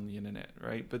somewhere on the internet,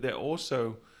 right? But they're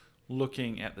also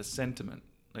looking at the sentiment,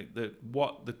 like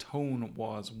what the tone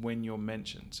was when you're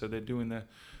mentioned. So they're doing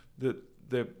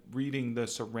they're reading the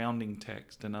surrounding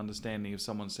text and understanding if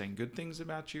someone's saying good things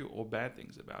about you or bad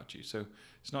things about you. So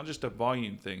it's not just a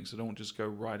volume thing. So don't just go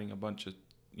writing a bunch of,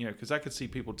 because I could see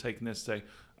people taking this, say,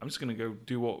 I'm just going to go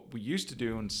do what we used to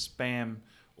do and spam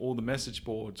all the message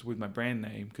boards with my brand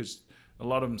name, because a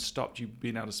lot of them stopped you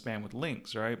being able to spam with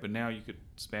links, right? But now you could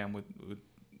spam with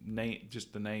name,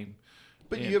 just the name.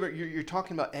 But you're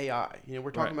talking about AI.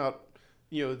 We're talking about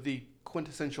the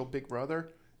quintessential Big Brother.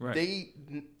 Right.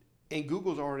 And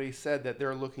Google's already said that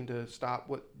they're looking to stop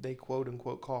what they quote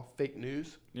unquote call fake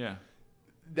news. Yeah.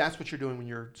 That's what you're doing when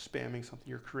you're spamming something.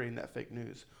 You're creating that fake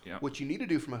news. Yeah. What you need to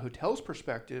do from a hotel's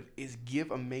perspective is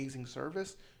give amazing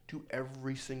service to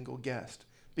every single guest,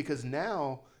 because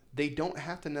now they don't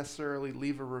have to necessarily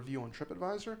leave a review on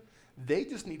TripAdvisor. They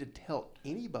just need to tell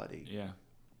anybody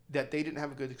that they didn't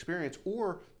have a good experience,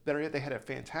 or better yet, they had a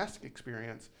fantastic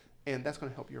experience, and that's going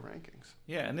to help your rankings.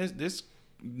 Yeah, and this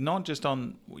not just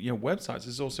on websites,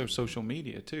 there's also social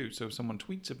media too. So if someone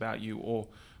tweets about you or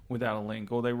without a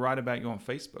link, or they write about you on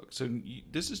Facebook. So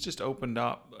this has just opened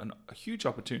up a huge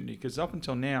opportunity, because up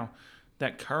until now,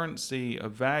 that currency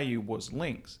of value was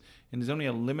links, and there's only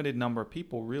a limited number of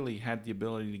people really had the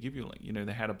ability to give you a link.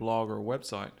 They had a blog or a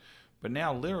website, but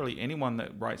now literally anyone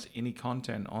that writes any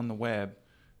content on the web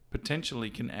potentially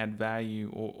can add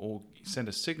value or send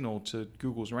a signal to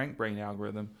Google's RankBrain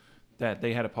algorithm that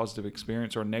they had a positive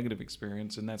experience or a negative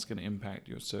experience, and that's going to impact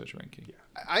your search ranking. Yeah.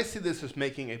 I see this as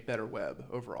making a better web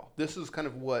overall. This is kind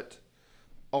of what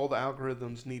all the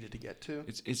algorithms needed to get to.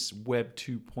 It's Web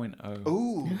 2.0.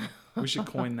 Ooh. We should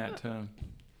coin that term.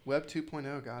 Web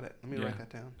 2.0, got it. Let me write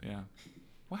that down. Yeah.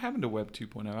 What happened to Web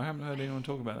 2.0? I haven't heard anyone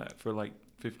talk about that for like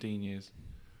 15 years.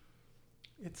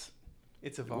 It's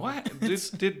evolved. What?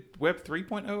 Did Web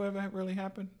 3.0 ever really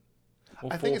happen?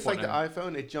 Or I think it's like the 4.0?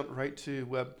 iPhone. It jumped right to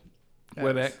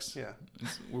WebX. Yeah.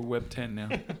 We're Web 10 now.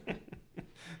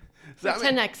 So,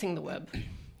 10xing the web.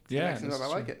 Yeah, I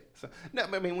like it. So, no,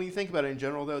 I mean, when you think about it in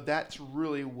general, though, that's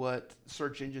really what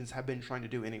search engines have been trying to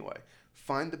do anyway.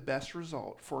 find the best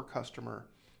result for a customer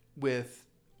with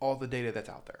all the data that's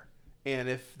out there. And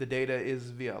if the data is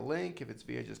via a link, if it's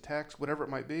via just text, whatever it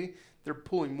might be, they're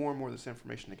pulling more and more of this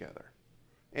information together.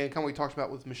 And kind of we talked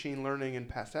about with machine learning in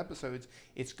past episodes,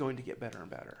 it's going to get better and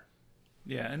better.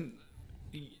 Yeah, and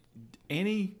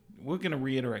we're going to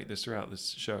reiterate this throughout this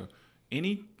show.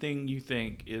 Anything you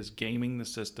think is gaming the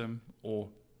system or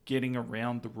getting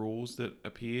around the rules that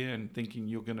appear and thinking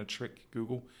you're going to trick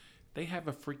Google, they have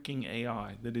a freaking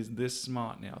AI that is this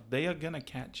smart now. They are going to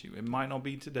catch you. It might not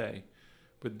be today,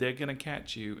 but they're going to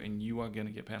catch you and you are going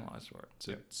to get penalized for it.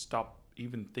 So stop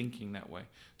even thinking that way.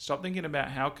 Stop thinking about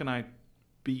how can I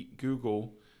beat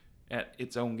Google at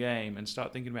its own game and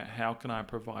start thinking about how can I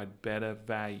provide better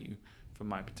value for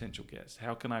my potential guests?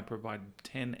 How can I provide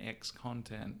 10x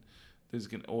content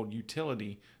or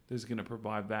utility that's going to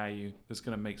provide value that's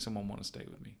going to make someone want to stay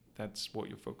with me? That's what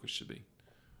your focus should be.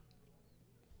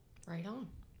 Right on.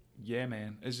 Yeah,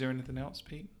 man. Is there anything else,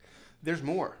 Pete? There's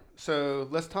more. So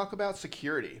let's talk about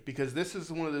security, because this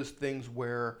is one of those things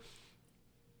where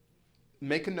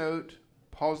make a note,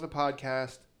 pause the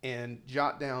podcast, and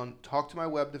jot down, talk to my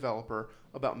web developer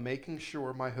about making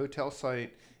sure my hotel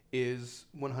site is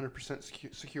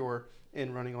 100% secure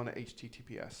and running on an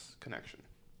HTTPS connection.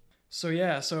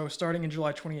 So starting in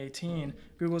July 2018,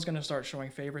 Google's going to start showing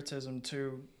favoritism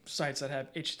to sites that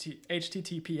have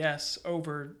HTTPS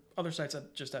over other sites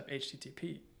that just have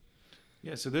HTTP.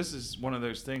 Yeah, so this is one of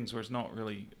those things where it's not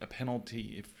really a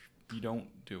penalty if you don't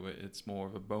do it. It's more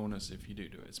of a bonus if you do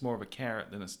it. It's more of a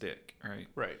carrot than a stick, right?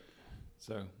 Right.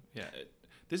 So, yeah,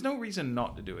 there's no reason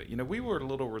not to do it. We were a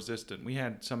little resistant. We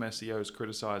had some SEOs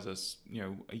criticize us,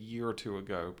 a year or two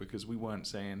ago because we weren't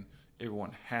saying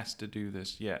everyone has to do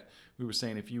this yet. We were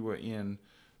saying if you were in,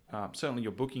 certainly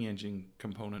your booking engine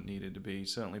component needed to be,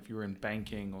 certainly if you were in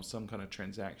banking or some kind of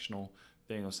transactional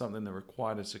thing or something that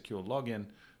required a secure login,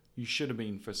 you should have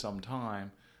been for some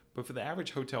time. But for the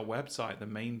average hotel website, the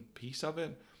main piece of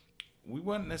it, we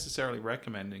weren't necessarily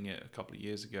recommending it a couple of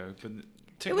years ago. But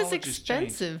it was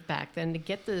expensive back then to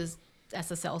get the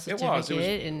SSL certificate. It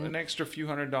was an extra few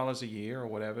 $100s a year or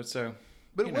whatever. So,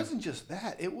 but it wasn't just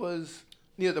that. It was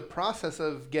the process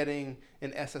of getting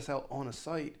an SSL on a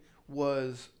site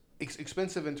was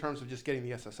expensive in terms of just getting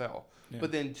the SSL. Yeah.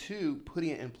 But then two, putting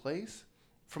it in place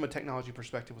from a technology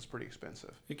perspective was pretty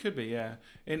expensive. It could be, yeah.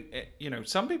 And,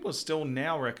 some people are still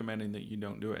now recommending that you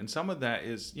don't do it. And some of that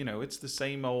is, it's the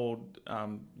same old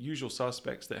usual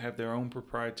suspects that have their own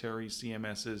proprietary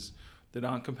CMSs that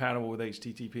aren't compatible with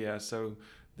HTTPS. So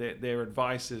their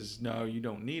advice is, no, you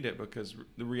don't need it, because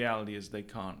the reality is they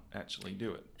can't actually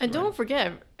do it. And don't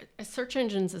forget, search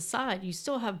engines aside, you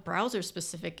still have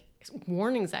browser-specific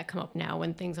warnings that come up now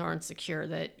when things aren't secure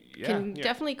that can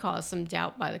definitely cause some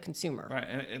doubt by the consumer. Right,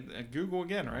 and Google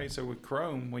again, right? So with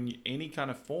Chrome, when any kind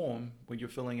of form, when you're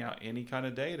filling out any kind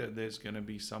of data, there's going to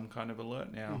be some kind of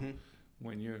alert now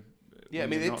when you're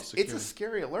it's a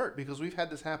scary alert, because we've had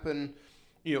this happen.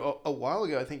 A while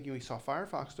ago, I think we saw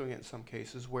Firefox doing it in some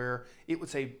cases where it would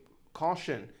say,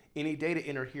 caution, any data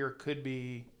entered here could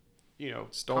be,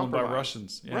 stolen by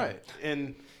Russians. Yeah. Right.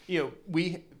 And,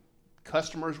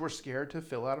 customers were scared to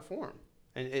fill out a form,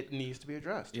 and it needs to be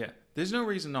addressed. Yeah. There's no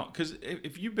reason not, because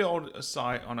if you build a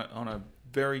site on a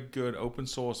very good open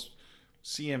source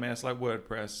CMS like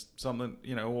WordPress, something,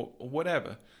 or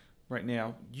whatever, right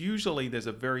now, usually there's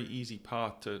a very easy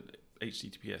path to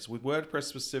HTTPS. With WordPress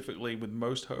specifically, with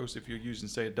most hosts, if you're using,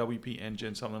 say, a WP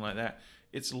engine, something like that,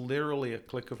 it's literally a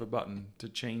click of a button to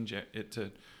change it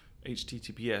to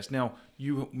HTTPS. Now,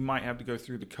 you might have to go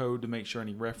through the code to make sure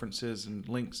any references and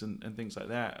links and things like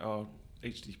that are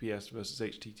HTTPS versus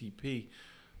HTTP,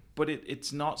 but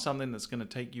it's not something that's going to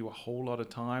take you a whole lot of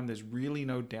time. There's really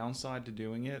no downside to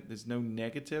doing it. There's no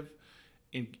negative.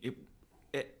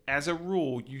 As a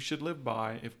rule, you should live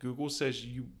by, if Google says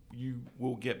you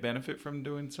will get benefit from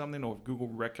doing something, or if Google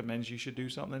recommends you should do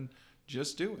something,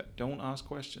 just do it. Don't ask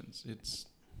questions.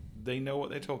 They know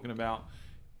what they're talking about,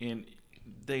 and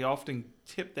they often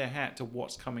tip their hat to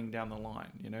what's coming down the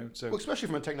line, So, especially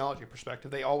from a technology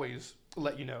perspective, they always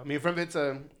let you know. I mean, if it's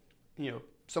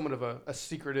somewhat of a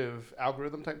secretive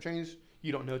algorithm type change,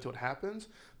 you don't know until it happens.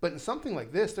 But in something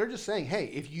like this, they're just saying, hey,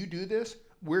 if you do this,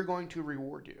 we're going to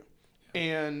reward you.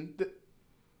 And,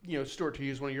 Stuart, to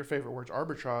use one of your favorite words,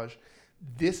 arbitrage,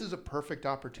 this is a perfect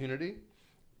opportunity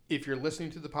if you're listening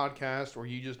to the podcast or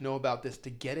you just know about this to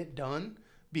get it done,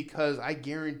 because I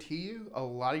guarantee you a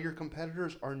lot of your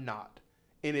competitors are not.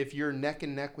 And if you're neck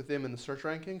and neck with them in the search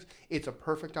rankings, it's a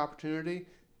perfect opportunity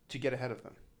to get ahead of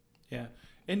them. Yeah.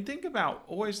 And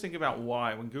always think about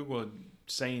why when Google are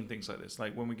saying things like this,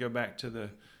 like when we go back to the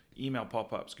email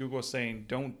pop-ups. Google is saying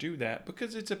don't do that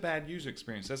because it's a bad user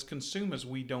experience. As consumers,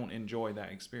 we don't enjoy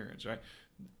that experience, right?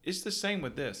 It's the same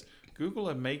with this. Google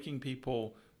are making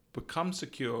people become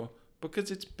secure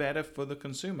because it's better for the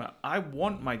consumer. I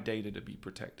want my data to be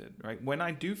protected, right? When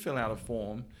I do fill out a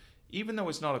form, even though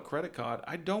it's not a credit card,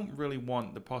 I don't really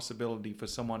want the possibility for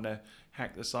someone to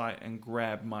hack the site and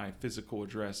grab my physical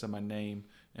address and my name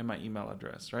and my email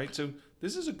address, right? So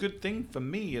this is a good thing for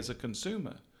me as a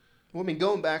consumer. Well, I mean,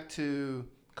 going back to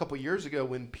a couple of years ago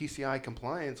when PCI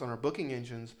compliance on our booking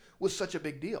engines was such a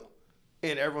big deal.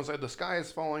 And everyone's like, the sky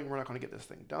is falling. We're not going to get this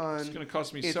thing done. It's going to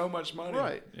cost me so much money.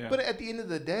 Right. Yeah. But at the end of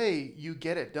the day, you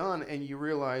get it done and you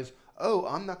realize, oh,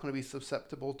 I'm not going to be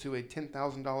susceptible to a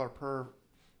 $10,000 per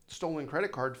stolen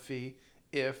credit card fee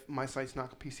if my site's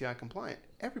not PCI compliant.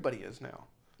 Everybody is now.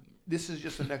 This is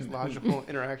just the next logical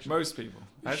interaction. Most people.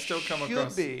 I still come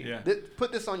across. Be. Yeah.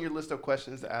 Put this on your list of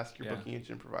questions to ask your Yeah. booking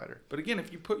engine provider. But again,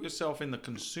 if you put yourself in the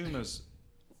consumer's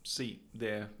seat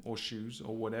there, or shoes,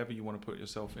 or whatever you want to put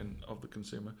yourself in of the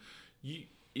consumer,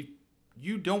 if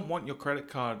you don't want your credit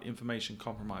card information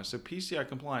compromised. So PCI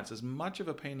compliance, as much of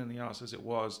a pain in the ass as it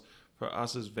was for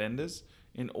us as vendors,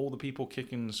 and all the people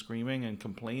kicking and screaming and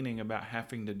complaining about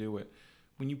having to do it,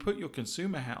 when you put your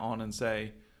consumer hat on and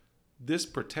say, this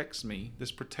protects me,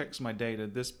 this protects my data,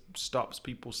 this stops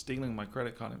people stealing my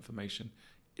credit card information,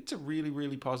 it's a really,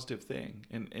 really positive thing.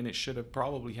 And it should have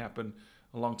probably happened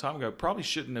a long time ago. Probably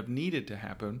shouldn't have needed to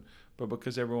happen, but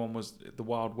because everyone was the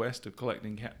Wild West of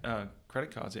collecting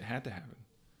credit cards, it had to happen.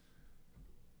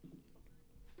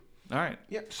 All right.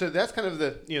 Yeah, so that's kind of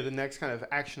the next kind of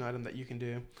action item that you can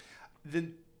do.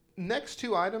 The next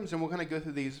two items, and we'll kind of go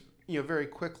through these very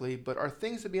quickly, but are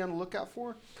things to be on the lookout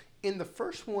for. And the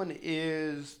first one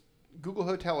is Google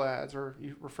Hotel Ads, or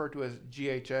you refer to as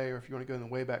GHA, or if you want to go in the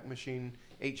Wayback Machine,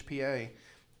 HPA.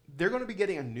 They're going to be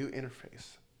getting a new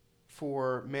interface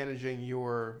for managing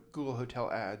your Google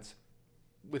Hotel Ads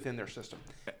within their system.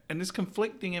 And there's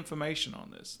conflicting information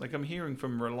on this. Like, I'm hearing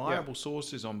from reliable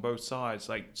sources on both sides.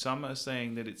 Like, some are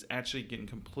saying that it's actually getting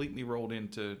completely rolled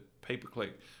into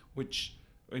pay-per-click,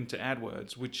 into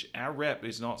AdWords, which our rep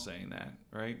is not saying that,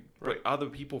 right? But other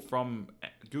people from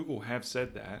Google have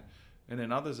said that. And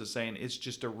then others are saying it's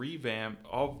just a revamp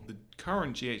of the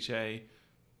current GHA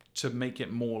to make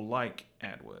it more like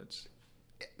AdWords.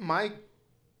 My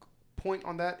point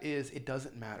on that is it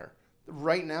doesn't matter.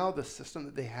 Right now, the system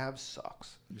that they have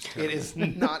sucks. It is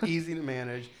not easy to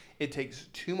manage. It takes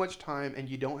too much time, and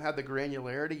you don't have the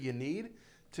granularity you need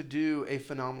to do a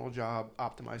phenomenal job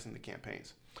optimizing the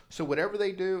campaigns. So whatever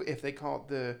they do, if they call it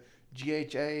the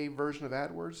GHA version of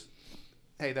AdWords,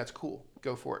 hey, that's cool.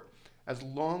 Go for it. As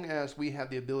long as we have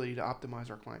the ability to optimize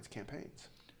our clients' campaigns.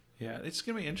 Yeah, it's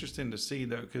going to be interesting to see,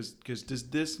 though, because does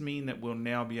this mean that we'll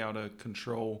now be able to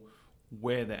control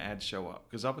where the ads show up?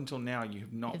 Because up until now, you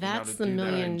have not been able to do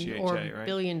that in GHA, or right?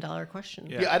 billion-dollar question.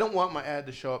 Yeah, I don't want my ad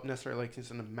to show up necessarily like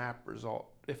it's in a map result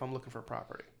if I'm looking for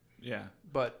property. Yeah,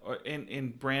 but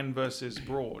in brand versus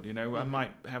broad, I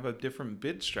might have a different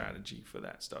bid strategy for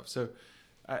that stuff. So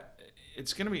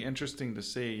it's going to be interesting to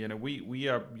see. We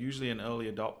are usually an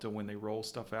early adopter when they roll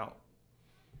stuff out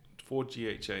for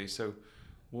GHA. So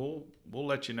we'll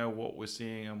let you know what we're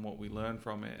seeing and what we learn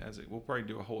from it. We'll probably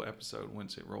do a whole episode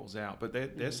once it rolls out. But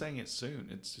they're saying it's soon.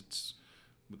 It's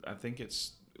I think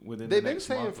it's within. They've the next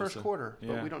been saying month first quarter,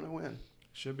 yeah. But we don't know when.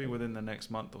 Should be within the next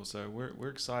month or so. We're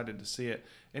excited to see it.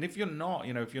 And if you're not,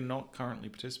 if you're not currently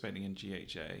participating in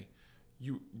GHA,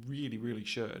 you really, really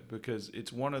should, because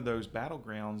it's one of those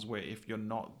battlegrounds where if you're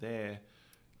not there,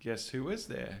 guess who is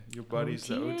there? Your buddies,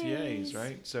 the OTAs,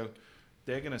 right? So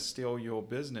they're going to steal your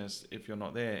business if you're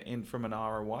not there. And from an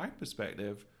ROI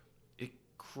perspective, it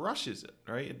crushes it,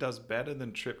 right? It does better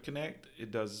than Trip Connect.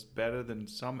 It does better than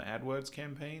some AdWords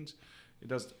campaigns. It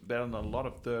does better than a lot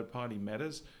of third-party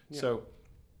metas. Yeah. So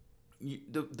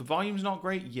the volume's not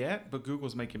great yet, but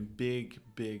Google's making big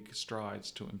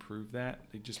strides to improve that.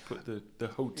 They just put the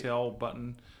hotel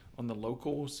button on the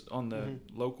locals, on the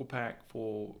local pack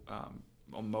for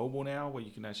on mobile now, where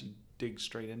you can actually dig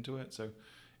straight into it. So,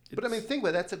 but I mean, think about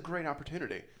it, that's a great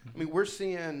opportunity. I mean, we're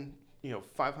seeing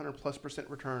 500+%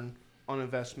 return on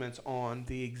investments on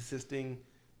the existing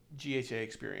GHA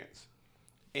experience,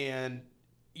 and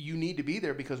you need to be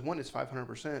there because one, it's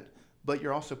 500%. But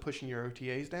you're also pushing your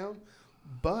OTAs down.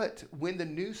 But when the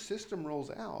new system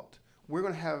rolls out, we're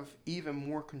going to have even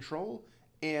more control,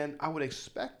 and I would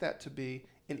expect that to be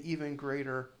an even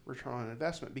greater return on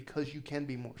investment because you can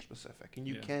be more specific and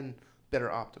you can better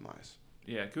optimize.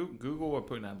 Yeah, Google are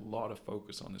putting a lot of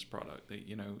focus on this product.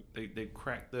 They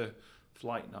cracked the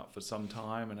flight nut for some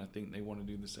time, and I think they want to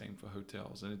do the same for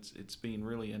hotels. And it's been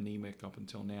really anemic up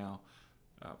until now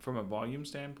from a volume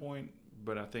standpoint,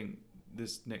 but I think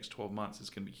this next 12 months is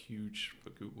going to be huge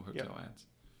for Google Hotel Ads.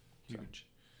 Huge.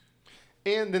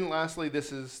 And then lastly,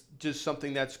 this is just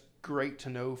something that's great to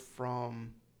know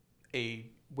from a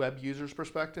web user's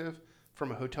perspective,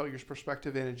 from a hotelier's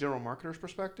perspective, and a general marketer's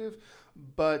perspective.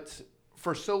 But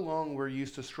for so long, we're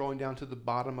used to scrolling down to the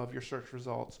bottom of your search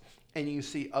results, and you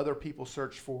see other people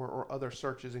search for or other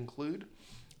searches include.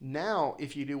 Now,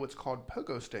 if you do what's called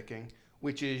pogo sticking,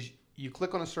 which is you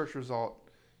click on a search result,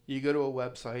 you go to a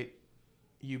website,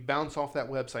 you bounce off that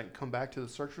website and come back to the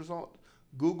search result,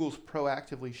 Google's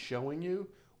proactively showing you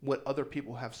what other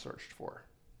people have searched for.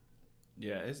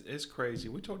 Yeah, it's crazy.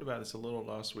 We talked about this a little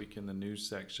last week in the news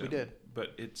section. We did.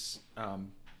 But it's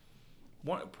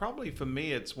probably for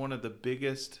me, it's one of the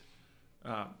biggest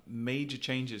major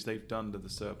changes they've done to the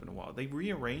SERP in a while. They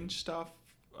rearranged stuff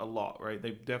a lot, right?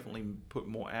 They've definitely put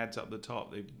more ads up the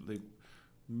top. They've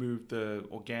moved the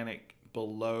organic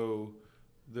below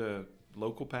the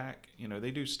local pack.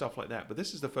 They do stuff like that. But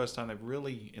this is the first time they've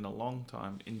really, in a long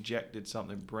time, injected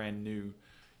something brand new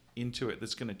into it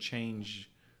that's going to change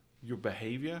your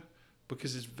behavior,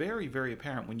 because it's very, very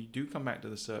apparent when you do come back to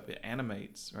the SERP, it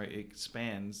animates, right? It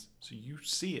expands, so you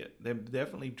see it. They're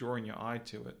definitely drawing your eye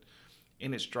to it,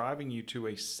 and it's driving you to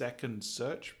a second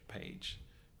search page,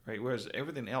 right? Whereas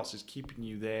everything else is keeping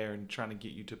you there and trying to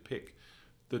get you to pick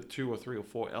the 2 or 3 or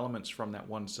 4 elements from that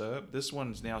one SERP. This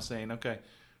one's now saying, okay,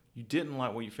 you didn't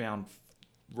like what you found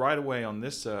right away on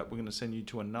this SERP. We're going to send you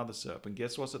to another SERP, and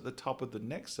guess what's at the top of the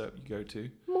next SERP you go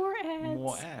to?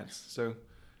 More ads. So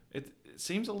it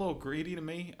seems a little greedy to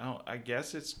me. I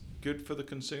guess it's good for the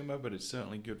consumer, but it's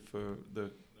certainly good for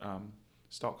the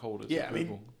stockholders. Yeah, of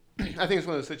Google. I think it's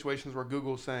one of those situations where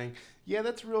Google's saying, yeah,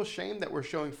 that's a real shame that we're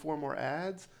showing 4 more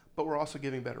ads, but we're also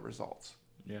giving better results.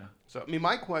 Yeah. So,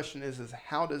 my question is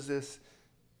how does this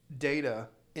data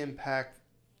impact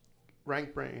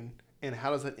RankBrain, and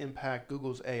how does it impact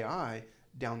Google's AI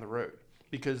down the road?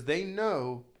 Because they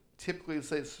know, typically,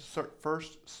 say it's the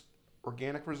first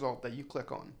organic result that you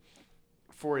click on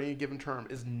for any given term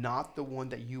is not the one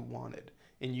that you wanted,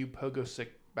 and you pogo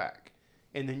stick back,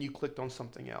 and then you clicked on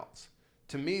something else.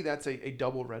 To me, that's a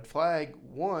double red flag.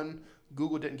 One,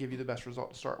 Google didn't give you the best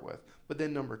result to start with. But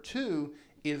then number 2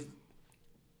 is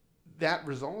that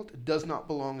result does not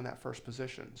belong in that first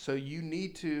position. So you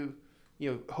need to,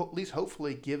 at least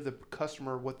hopefully give the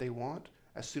customer what they want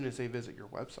as soon as they visit your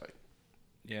website.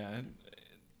 Yeah,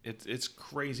 it's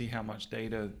crazy how much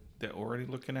data they're already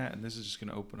looking at, and this is just going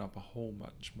to open up a whole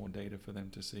bunch more data for them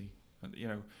to see.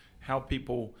 How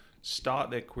people start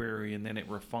their query, and then it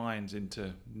refines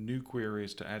into new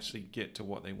queries to actually get to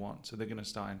what they want. So they're going to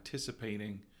start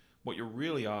anticipating what you're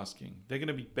really asking. They're going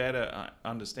to be better at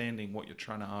understanding what you're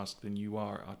trying to ask than you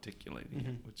are articulating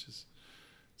it, which is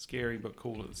scary but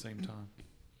cool at the same time.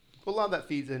 Well, a lot of that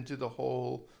feeds into the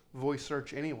whole voice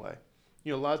search anyway.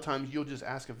 A lot of times you'll just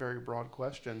ask a very broad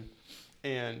question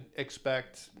and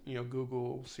expect,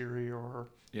 Google, Siri, or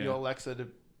Alexa to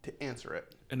answer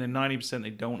it. And then 90% they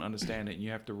don't understand it, and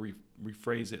you have to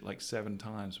rephrase it like 7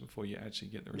 times before you actually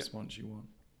get the response you want.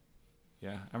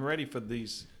 Yeah, I'm ready for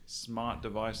these smart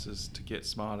devices to get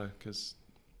smarter, because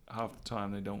half the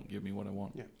time they don't give me what I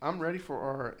want. Yeah, I'm ready for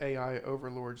our AI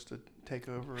overlords to take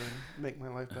over and make my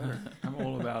life better. I'm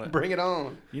all about it. Bring it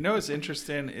on. What's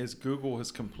interesting is Google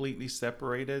has completely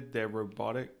separated their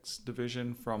robotics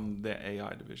division from their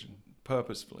AI division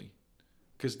purposefully,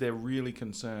 because they're really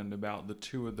concerned about the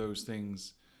 2 of those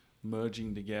things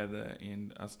merging together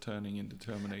and us turning into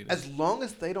Terminators. As long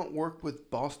as they don't work with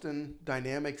Boston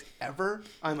Dynamics ever,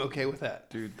 I'm okay with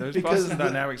that. Dude, those Boston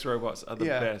Dynamics robots are the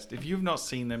best. If you've not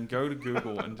seen them, go to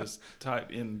Google and just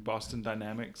type in Boston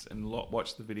Dynamics and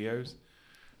watch the videos.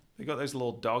 They got those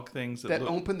little dog things that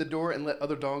open the door and let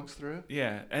other dogs through.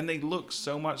 Yeah, and they look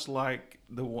so much like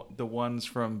the ones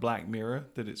from Black Mirror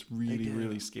that it's really,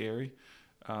 really scary.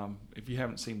 If you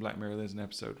haven't seen Black Mirror, there's an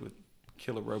episode with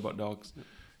killer robot dogs.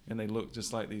 And they look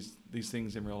just like these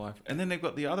things in real life. And then they've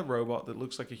got the other robot that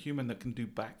looks like a human that can do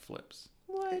backflips.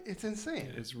 What? It's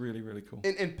insane. It's really, really cool.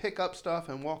 And pick up stuff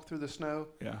and walk through the snow.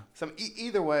 Yeah. So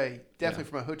either way, definitely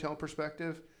from a hotel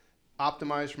perspective,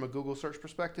 optimized from a Google search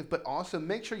perspective, but also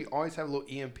make sure you always have a little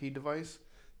EMP device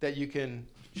that you can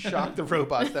shock the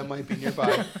robots that might be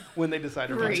nearby when they decide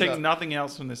to run. Take nothing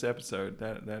else from this episode.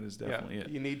 That is definitely it.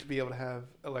 You need to be able to have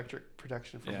electric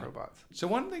protection from robots. So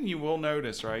one thing you will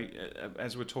notice, right,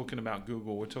 as we're talking about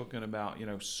Google, we're talking about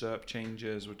SERP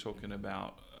changes. We're talking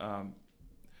about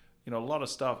a lot of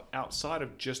stuff outside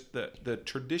of just the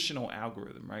traditional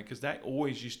algorithm, right? Because that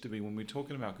always used to be, when we're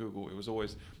talking about Google, it was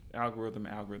always algorithm.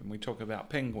 We talk about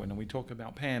Penguin and we talk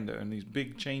about Panda and these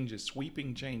big changes,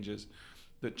 sweeping changes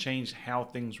that changed how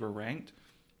things were ranked.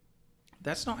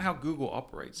 That's not how Google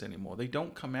operates anymore. They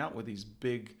don't come out with these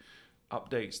big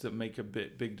updates that make a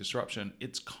big disruption.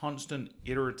 It's constant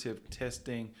iterative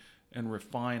testing and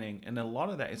refining, and a lot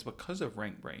of that is because of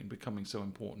RankBrain becoming so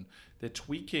important. They're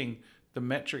tweaking the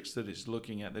metrics that it's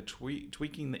looking at, they're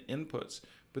tweaking the inputs,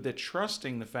 but they're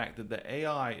trusting the fact that the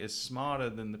AI is smarter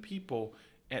than the people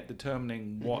at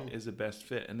determining what is the best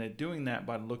fit, and they're doing that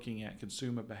by looking at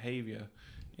consumer behavior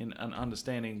and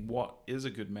understanding what is a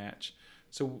good match.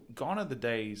 So gone are the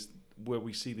days where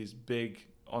we see these big,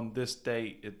 on this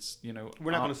date, it's,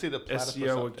 we're not going to see the Platypus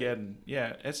SEO update. again.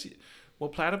 Yeah, well,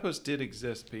 Platypus did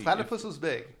exist, Pete. Platypus was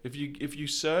big. If you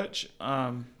search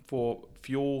for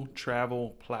fuel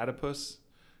travel Platypus,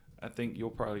 I think you'll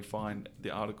probably find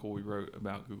the article we wrote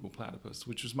about Google Platypus,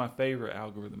 which was my favorite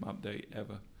algorithm update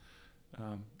ever.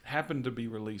 Happened to be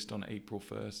released on April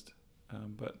 1st,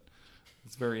 but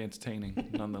it's very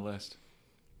entertaining nonetheless.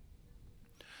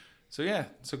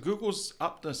 So Google's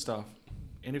up to stuff.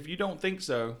 And if you don't think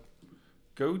so,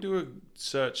 go do a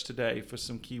search today for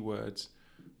some keywords.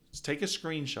 Just take a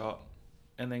screenshot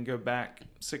and then go back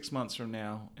 6 months from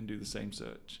now and do the same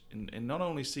search. And not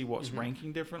only see what's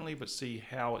ranking differently, but see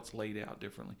how it's laid out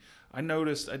differently. I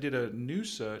noticed I did a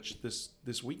news search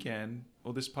this weekend,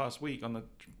 or this past week, on the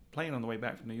plane on the way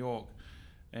back from New York.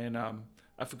 And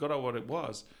I forgot what it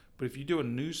was. But if you do a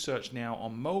news search now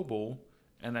on mobile,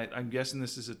 and I'm guessing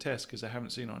this is a test because I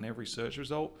haven't seen it on every search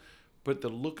result, but the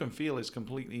look and feel is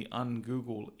completely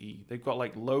un-Google-y. They've got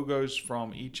like logos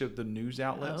from each of the news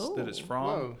outlets that it's from.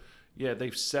 Whoa. Yeah,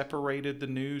 they've separated the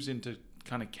news into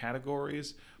kind of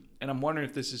categories. And I'm wondering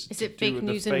if this is Is to it do fake with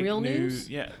news the and fake real news. news?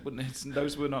 Yeah, but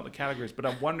those were not the categories. But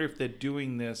I wonder if they're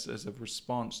doing this as a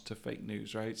response to fake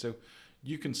news, right? So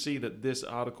you can see that this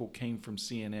article came from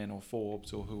CNN or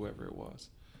Forbes or whoever it was.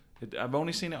 I've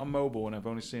only seen it on mobile, and I've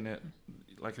only seen it,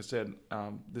 like I said,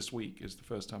 this week is the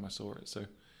first time I saw it.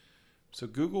 So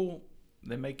Google,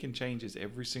 they're making changes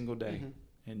every single day.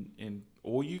 And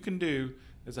all you can do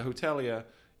as a hotelier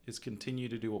is continue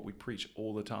to do what we preach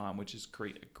all the time, which is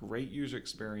create a great user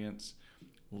experience,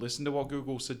 listen to what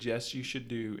Google suggests you should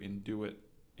do, and do it.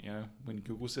 When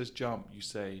Google says jump, you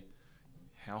say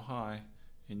how high,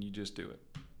 and you just do it.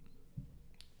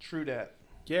 True dat.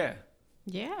 Yeah.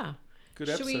 Yeah. Good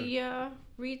Should episode. we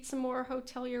read some more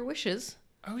hotelier wishes?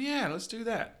 Oh yeah, let's do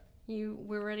that.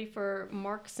 We're ready for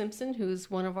Mark Simpson,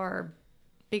 who's one of our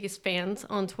biggest fans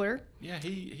on Twitter. Yeah,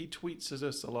 he tweets at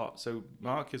us a lot. So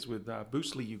Mark is with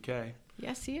Boostly UK.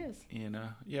 Yes, he is. And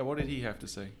what did he have to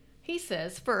say? He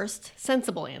says, first,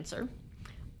 sensible answer.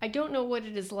 I don't know what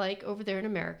it is like over there in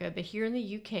America, but here in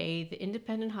the UK, the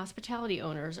independent hospitality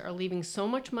owners are leaving so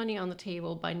much money on the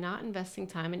table by not investing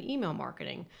time in email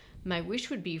marketing. My wish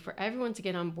would be for everyone to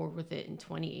get on board with it in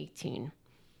 2018.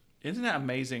 Isn't that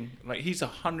amazing? Like, he's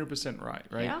 100% right?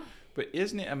 Yeah. But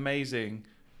isn't it amazing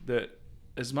that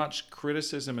as much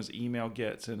criticism as email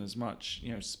gets and as much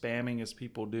spamming as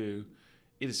people do,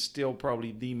 it is still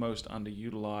probably the most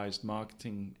underutilized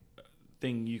marketing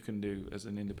thing you can do as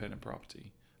an independent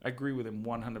property. I agree with him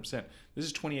 100%. This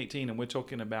is 2018, and we're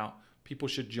talking about people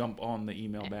should jump on the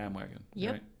email bandwagon.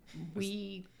 Yep.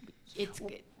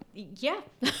 Right? Yeah.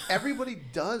 Everybody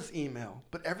does email,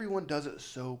 but everyone does it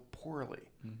so poorly.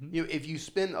 If you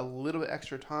spend a little bit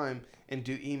extra time and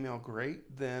do email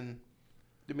great, then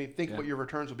think what your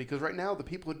returns will be. Because right now, the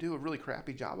people who do a really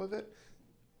crappy job of it,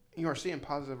 you are seeing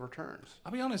positive returns.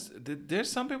 I'll be honest,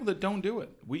 there's some people that don't do it.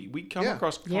 We come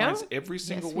across clients every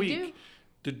single week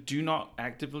that do not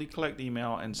actively collect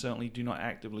email and certainly do not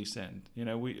actively send.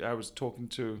 I was talking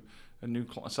to a new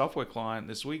software client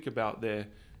this week about their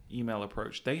email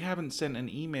approach. They haven't sent an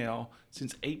email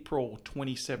since April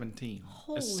 2017.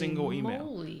 Holy a single email.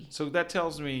 moly. So that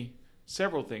tells me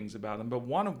several things about them, but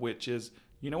one of which is,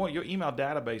 your email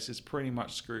database is pretty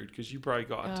much screwed because you probably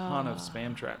got a ton of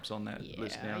spam traps on that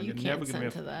list now. You You're can't never send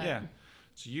going to that. Yeah.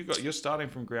 So you're starting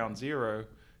from ground zero,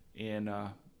 and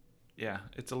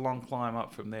it's a long climb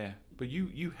up from there. But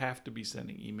you have to be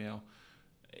sending email.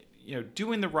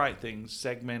 Doing the right things,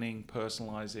 segmenting,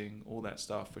 personalizing, all that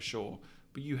stuff for sure.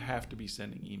 But you have to be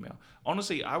sending email.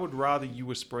 Honestly, I would rather you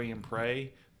were spray and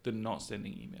pray than not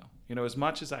sending email. As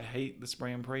much as I hate the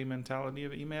spray and pray mentality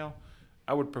of email,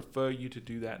 I would prefer you to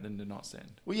do that than to not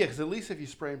send. Well, yeah, because at least if you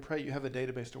spray and pray, you have a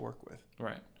database to work with.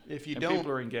 Right. If you and don't,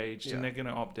 people are engaged and they're going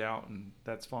to opt out, and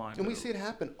that's fine. And we see it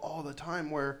happen all the time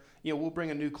where we'll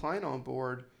bring a new client on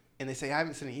board and they say, I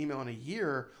haven't sent an email in a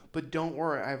year, but don't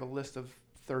worry, I have a list of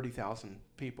 30,000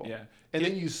 people. Yeah. And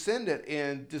then you send it,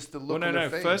 and just the look Well, on their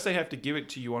face. First, they have to give it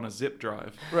to you on a zip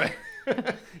drive. Right.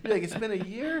 You're like, it's been a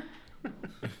year?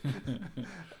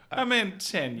 I mean,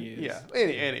 10 years. Yeah.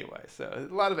 Anyway, so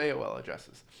a lot of AOL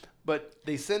addresses. But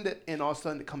they send it, and all of a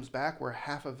sudden it comes back where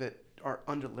half of it are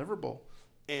undeliverable.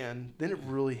 And then it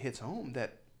really hits home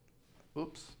that,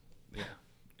 oops. Yeah,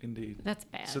 indeed. That's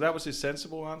bad. So that was his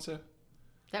sensible answer?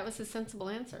 That was his sensible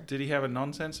answer. Did he have a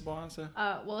non-sensible answer?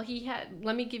 Well, he had.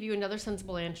 Let me give you another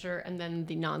sensible answer and then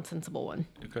the non-sensible one.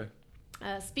 Okay.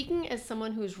 Speaking as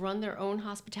someone who's run their own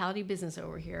hospitality business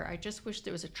over here, I just wish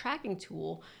there was a tracking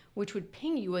tool which would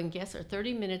ping you when guests are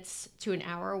 30 minutes to an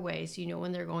hour away so you know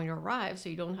when they're going to arrive so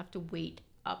you don't have to wait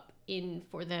up in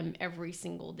for them every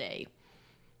single day.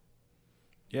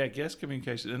 Yeah, guest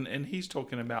communication. And he's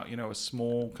talking about, a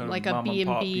small kind Like of a mom and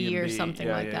pop B&B or B&B. something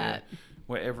like that.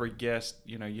 Where every guest,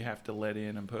 you have to let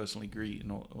in and personally greet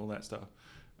and all that stuff.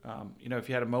 If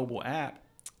you had a mobile app,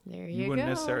 There you wouldn't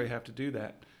go. necessarily have to do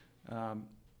that.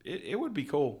 It would be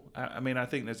cool. I mean, I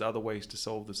think there's other ways to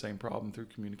solve the same problem through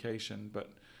communication, but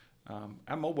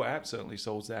our mobile app certainly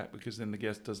solves that because then the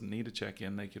guest doesn't need to check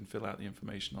in. They can fill out the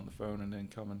information on the phone and then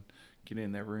come and get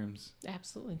in their rooms.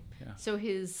 Absolutely. Yeah. So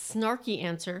his snarky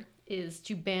answer is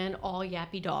to ban all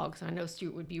yappy dogs. I know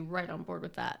Stuart would be right on board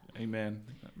with that. Amen.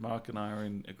 Mark and I are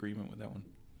in agreement with that one.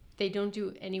 They don't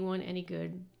do anyone any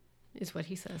good, is what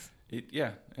he says. And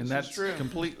This that's is true.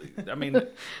 completely. I mean,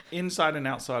 inside and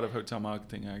outside of hotel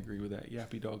marketing, I agree with that.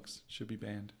 Yappy dogs should be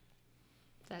banned.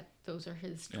 Those are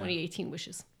his 2018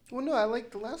 wishes. Well, no, I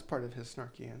like the last part of his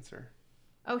snarky answer.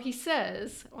 Oh, he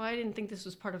says, well, I didn't think this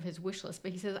was part of his wish list,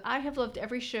 but he says, I have loved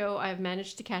every show I have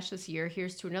managed to catch this year.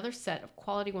 Here's to another set of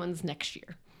quality ones next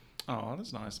year. Oh,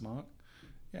 that's nice, Mark.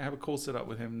 Yeah, I have a call set up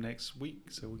with him next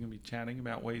week, so we're going to be chatting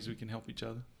about ways we can help each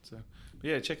other. So, but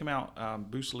yeah, check him out.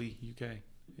 Boostly UK,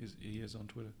 he is on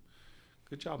Twitter.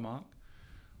 Good job, Mark.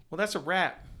 Well, that's a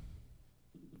wrap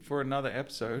for another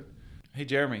episode. Hey,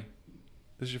 Jeremy,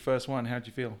 this is your first one. How'd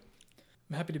you feel?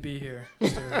 I'm happy to be here,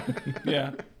 Stuart.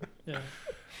 Yeah. Yeah.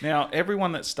 Now,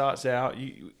 everyone that starts out,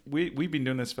 we've been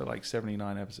doing this for like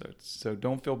 79 episodes, so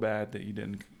don't feel bad that you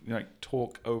didn't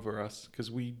talk over us because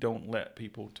we don't let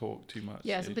people talk too much.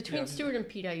 Yes, between Stuart and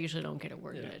Pete, I usually don't get a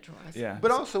word in Yeah. edgewise. Yeah.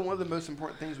 But also, one of the most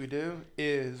important things we do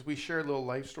is we share a little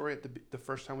life story at the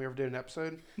first time we ever did an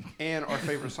episode and our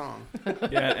favorite song.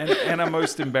 Yeah, and our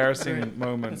most embarrassing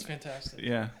moment. That's fantastic.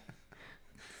 Yeah.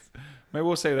 Maybe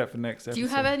we'll save that for next episode. Do you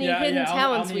have any hidden I'll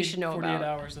talents we need should know 48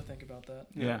 about? hours to think about that.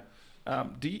 Yeah.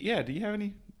 Do you have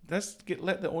any?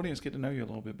 Let the audience get to know you a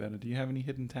little bit better. Do you have any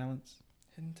hidden talents?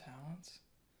 Hidden talents?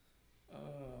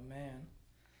 Oh, man.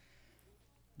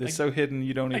 They're so hidden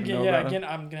you don't even know about them?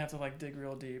 I'm going to have to dig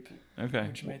real deep. Okay.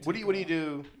 Which may What take do you a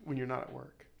do when you're not at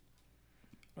work?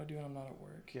 while. What do I do when I'm not at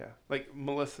work? Yeah, like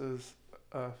Melissa's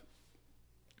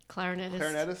Clarinetist.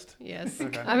 clarinetist. Yes.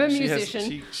 Okay. I'm a She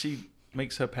musician. she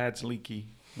makes her pads leaky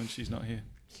when she's not here.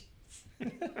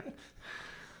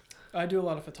 I do a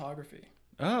lot of photography.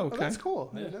 Oh, Oh, okay. that's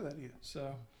cool. I Yeah. didn't know that either.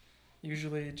 So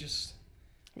usually just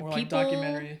more like People-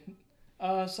 documentary.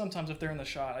 Sometimes if they're in the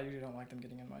shot, I usually don't like them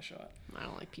getting in my shot. I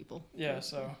don't like people. Yeah,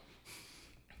 so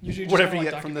usually just Whatever kinda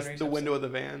you like get from the documentaries window of the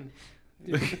van.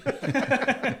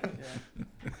 episode.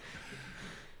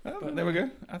 Oh, there we go.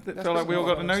 I That's feel like we all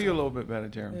got to know cool. you a little bit better,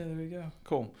 Jeremy. Yeah, there we go.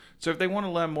 Cool. So if they want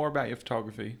to learn more about your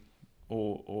photography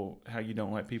or how you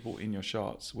don't like people in your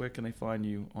shots, where can they find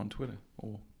you on Twitter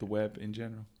or the web in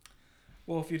general?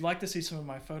 Well, if you'd like to see some of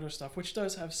my photo stuff, which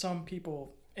does have some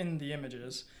people in the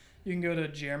images, you can go to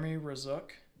Jeremy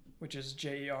Razzook, which is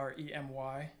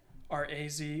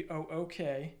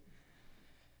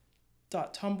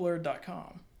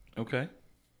JeremyRazook.tumblr.com. Okay.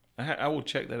 I will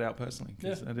check that out personally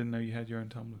because I didn't know you had your own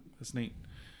Tumblr. That's neat.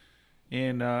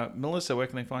 And Melissa, where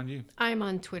can they find you? I'm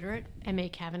on Twitter at M.A.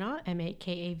 Kavanaugh,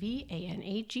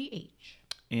 MAKAVANAGH.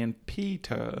 And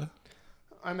Peter.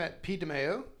 I'm at P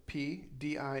DiMaio,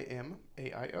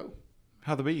 PDIMAIO.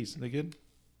 How are the bees? Are they good?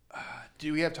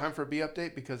 Do we have time for a bee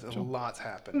update? Because a lot's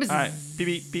happened. All right.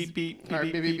 Beep, beep, beep, beep, All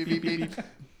right, beep, beep, beep, beep, beep, beep, beep.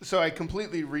 So I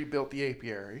completely rebuilt the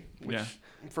apiary, which Yeah.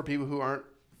 for people who aren't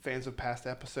fans of past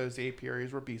episodes, the apiary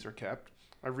is where bees are kept.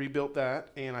 I rebuilt that,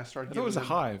 and I started I thought it was a them-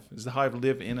 hive. Does the hive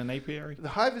live in an apiary? The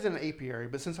hive is in an apiary,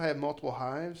 but since I have multiple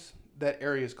hives, that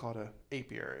area is called a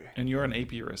apiary. And you're an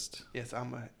apiarist. Yes,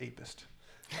 I'm a apist.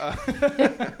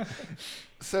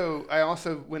 So I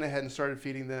also went ahead and started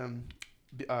feeding them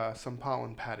some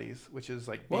pollen patties, which is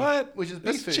like bee, What? which is bee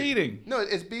That's food. cheating. No,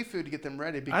 it's bee food to get them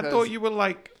ready. Because I thought you were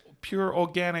like pure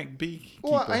organic beekeeper.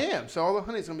 Well, I am. So all the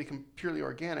honey is going to be purely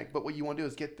organic. But what you want to do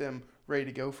is get them ready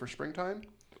to go for springtime.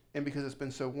 and because it's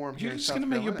been so warm here You're in just South going to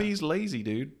make your Carolina. bees lazy,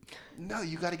 dude. No,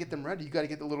 you got to get them ready. You got to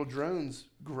get the little drones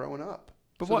growing up.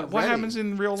 But So what they're ready. happens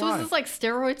in real So life? is this like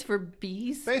steroids for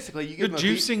bees? Basically, you You're give them a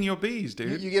bee, juicing your bees,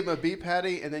 dude. you give them a bee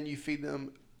patty, and then you feed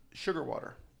them sugar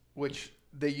water, which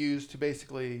they use to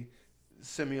basically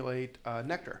simulate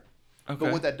nectar. Okay.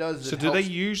 But what that does is So it do they helps-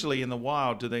 usually in the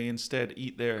wild? Do they instead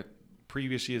eat their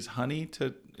previous year's honey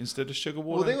to instead of sugar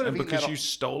water? Well, they would have and eaten because that you all-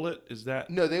 stole it, is that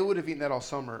No, they would have eaten that all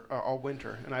summer, all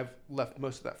winter, and I've left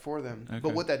most of that for them. Okay.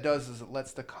 But what that does is it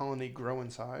lets the colony grow in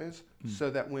size, Hmm. so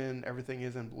that when everything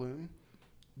is in bloom,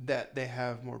 that they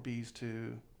have more bees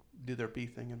to do their bee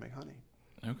thing and make honey.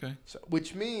 okay? So,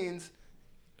 which means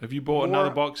Have you bought More-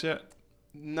 another box yet?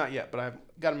 not yet, but I've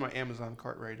got them on my Amazon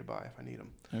cart ready to buy if I need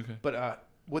them. Okay. But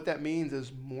what that means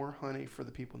is more honey for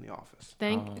the people in the office.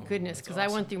 Thank Oh, goodness, that's because I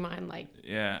awesome. went through mine like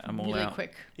Yeah, I'm all really out.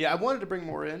 quick. Yeah, I wanted to bring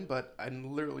more in, but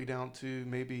I'm literally down to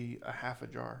maybe a half a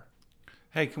jar.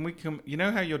 Hey, can we come? You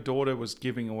know how your daughter was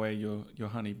giving away your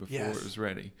honey before Yes. it was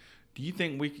ready? Do you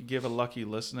think we could give a lucky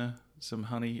listener some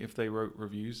honey if they wrote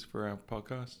reviews for our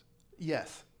podcast?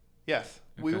 Yes. Yes.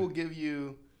 We Okay. will give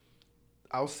you,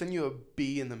 I'll send you a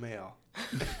bee in the mail.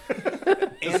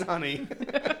 And honey.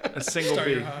 A single Start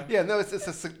bee. Uh-huh. your hive. Yeah, no,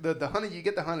 the honey, you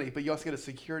get the honey, but you also get a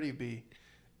security bee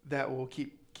that will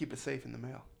keep it safe in the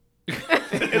mail.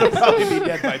 It'll probably be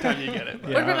dead by the time you get it.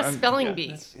 Yeah, What about a I'm- spelling yeah,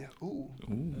 bee? Yeah. Ooh.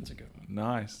 Ooh, That's a good one.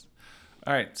 nice.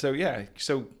 All right, so yeah,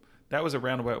 so that was a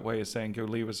roundabout way of saying go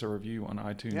leave us a review on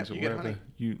iTunes Yep, or you get wherever honey.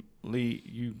 you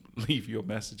leave your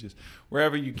messages.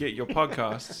 Wherever you get your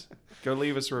podcasts, go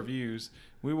leave us reviews.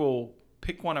 We will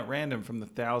pick one at random from the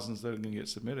thousands that are going to get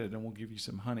submitted, and we'll give you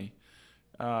some honey.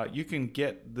 You can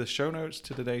get the show notes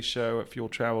to today's show at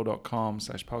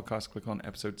fueltravel.com/podcast. Click on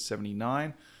episode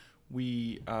 79.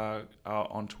 We are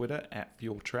on Twitter at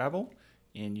Fuel Travel,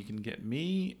 and you can get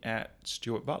me at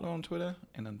Stuart Butler on Twitter.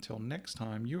 And until next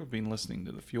time, you have been listening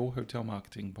to the Fuel Hotel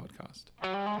Marketing Podcast.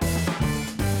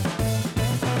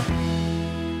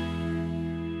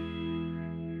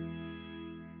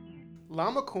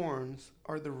 Llama corns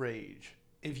are the rage.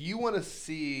 If you want to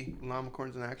see llama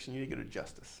corns in action, you need to go to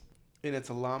Justice. And it's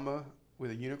a llama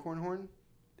with a unicorn horn.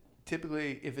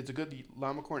 Typically, if it's a good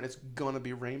llama corn, it's going to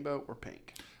be rainbow or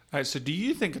pink. All right, so do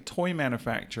you think a toy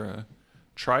manufacturer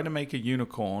tried to make a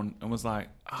unicorn and was like,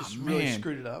 oh, Just man, really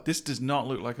screwed it up. this does not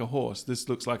look like a horse. This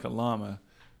looks like a llama.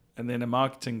 And then a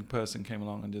marketing person came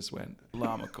along and just went,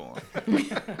 llama corn.